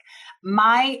plastic.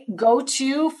 My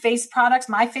go-to face products,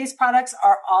 my face products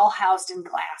are all housed in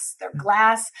glass. They're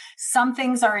glass. Some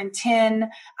things are in tin.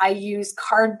 I use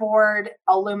cardboard,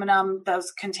 aluminum,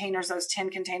 those containers, those tin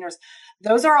containers.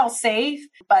 Those are all safe,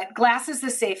 but glass is the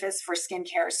safest for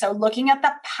skincare. So looking at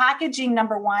the packaging,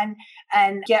 number one,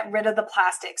 and get rid of the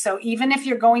plastic. So even if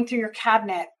you're going through your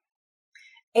cabinet,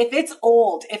 if it's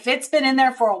old, if it's been in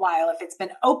there for a while, if it's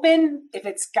been open, if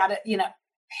it's got it,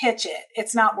 pitch it.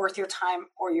 It's not worth your time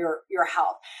or your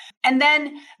health. And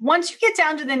then once you get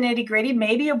down to the nitty gritty,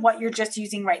 maybe of what you're just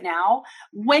using right now,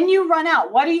 when you run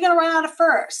out, what are you going to run out of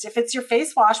first? If it's your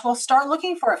face wash, well, start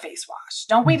looking for a face wash.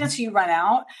 Don't wait until you run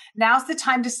out. Now's the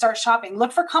time to start shopping.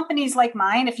 Look for companies like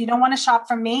mine. If you don't want to shop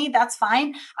from me, that's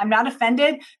fine. I'm not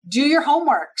offended. Do your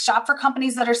homework. Shop for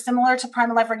companies that are similar to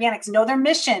Primal Life Organics. Know their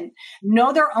mission.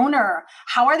 Know their owner.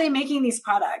 How are they making these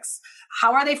products?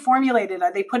 How are they formulated?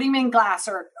 Are they putting them in glass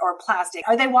or plastic?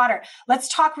 Are they water? Let's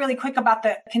talk really quick about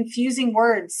the confusing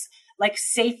words like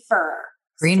safer.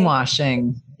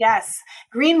 Greenwashing. Yes.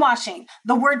 Greenwashing.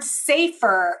 The word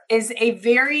safer is a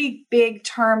very big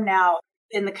term now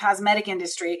in the cosmetic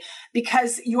industry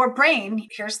because your brain,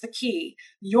 here's the key,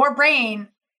 your brain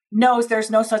knows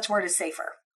there's no such word as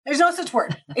safer. There's no such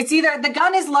word. It's either the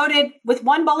gun is loaded with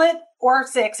 1 bullet or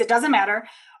 6, it doesn't matter,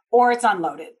 or it's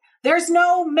unloaded. There's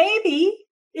no maybe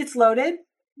it's loaded.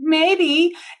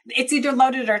 Maybe it's either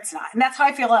loaded or it's not. And that's how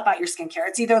I feel about your skincare.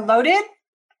 It's either loaded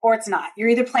or it's not. You're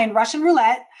either playing Russian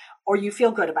roulette or you feel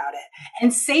good about it.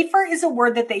 And safer is a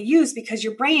word that they use because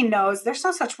your brain knows there's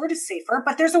no such word as safer,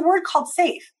 but there's a word called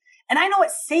safe. And I know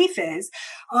what safe is.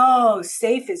 Oh,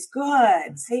 safe is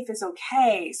good. Safe is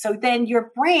okay. So then your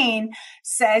brain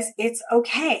says it's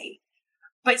okay.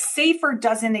 But safer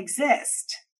doesn't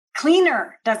exist.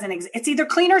 Cleaner doesn't exist. It's either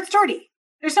clean or it's dirty.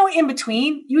 There's no in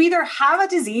between. You either have a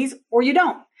disease or you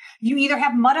don't. You either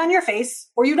have mud on your face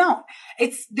or you don't.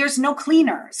 There's no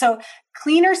cleaner. So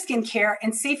cleaner skincare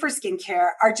and safer skincare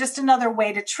are just another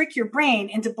way to trick your brain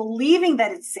into believing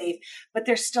that it's safe, but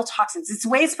there's still toxins. It's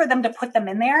ways for them to put them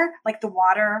in there, like the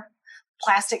water,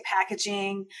 plastic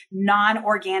packaging,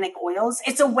 non-organic oils.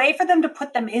 It's a way for them to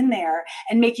put them in there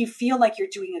and make you feel like you're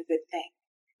doing a good thing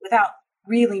without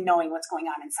really knowing what's going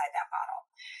on inside that bottle.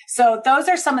 So those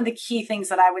are some of the key things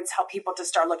that I would tell people to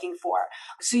start looking for.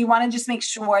 So you want to just make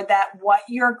sure that what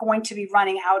you're going to be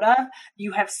running out of,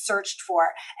 you have searched for.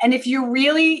 And if you're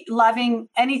really loving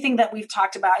anything that we've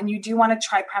talked about and you do want to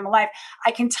try Primal Life,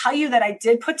 I can tell you that I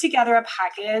did put together a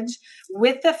package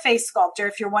with the face sculptor.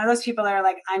 If you're one of those people that are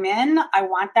like, I'm in, I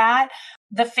want that.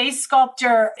 The face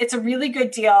sculptor, it's a really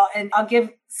good deal. And I'll give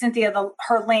Cynthia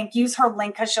her link. Use her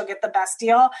link because she'll get the best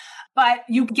deal. But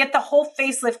you get the whole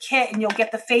facelift kit and you'll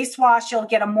get the face wash. You'll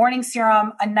get a morning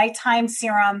serum, a nighttime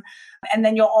serum. And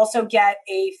then you'll also get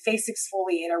a face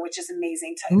exfoliator, which is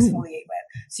amazing to exfoliate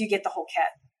with. So you get the whole kit.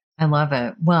 I love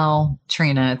it. Well,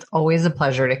 Trina, it's always a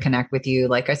pleasure to connect with you.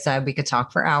 Like I said, we could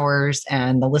talk for hours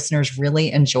and the listeners really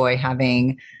enjoy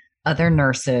having other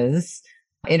nurses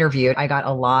interviewed. I got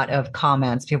a lot of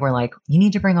comments. People were like, you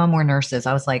need to bring on more nurses.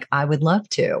 I was like, I would love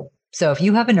to. So if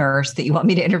you have a nurse that you want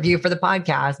me to interview for the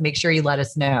podcast, make sure you let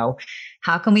us know.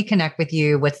 How can we connect with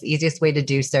you? What's the easiest way to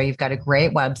do so? You've got a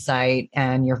great website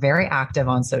and you're very active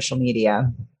on social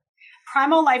media.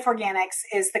 Primal Life Organics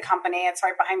is the company. It's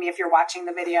right behind me if you're watching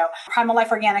the video.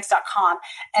 PrimalLifeOrganics.com.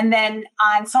 And then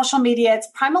on social media, it's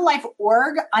Primal Life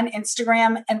Org on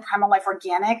Instagram and Primal Life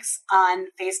Organics on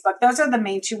Facebook. Those are the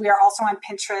main two. We are also on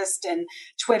Pinterest and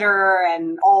Twitter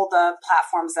and all the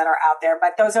platforms that are out there.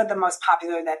 But those are the most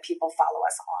popular that people follow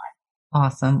us on.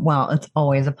 Awesome. Well, it's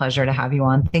always a pleasure to have you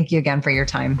on. Thank you again for your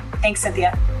time. Thanks,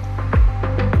 Cynthia.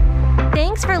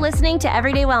 Thanks for listening to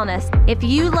Everyday Wellness. If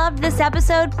you loved this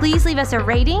episode, please leave us a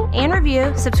rating and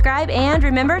review, subscribe, and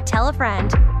remember, tell a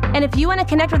friend. And if you want to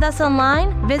connect with us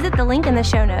online, visit the link in the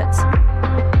show notes.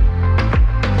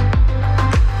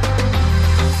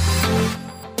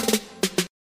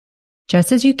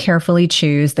 Just as you carefully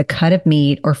choose the cut of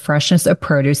meat or freshness of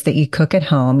produce that you cook at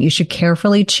home, you should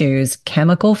carefully choose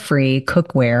chemical-free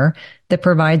cookware that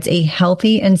provides a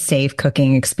healthy and safe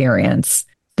cooking experience.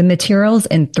 The materials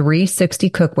in 360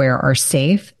 Cookware are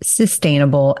safe,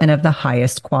 sustainable, and of the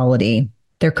highest quality.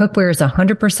 Their cookware is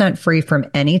 100% free from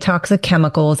any toxic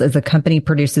chemicals as the company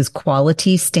produces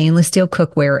quality stainless steel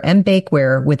cookware and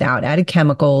bakeware without added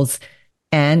chemicals,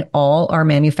 and all are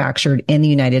manufactured in the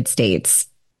United States.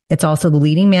 It's also the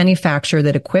leading manufacturer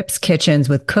that equips kitchens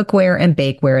with cookware and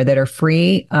bakeware that are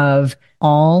free of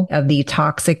all of the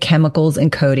toxic chemicals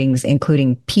and coatings,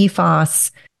 including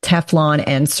PFAS, Teflon,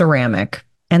 and ceramic.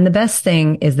 And the best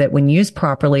thing is that when used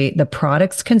properly, the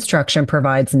product's construction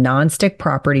provides nonstick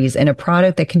properties in a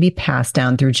product that can be passed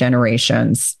down through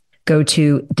generations. Go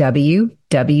to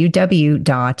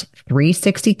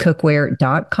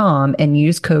www.360cookware.com and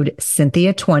use code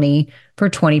Cynthia20 for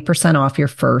 20% off your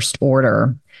first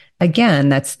order. Again,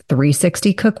 that's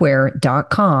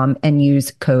 360cookware.com and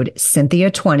use code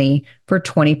Cynthia20 for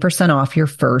 20% off your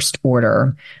first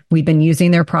order. We've been using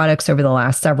their products over the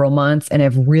last several months and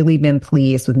have really been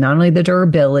pleased with not only the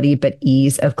durability, but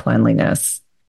ease of cleanliness.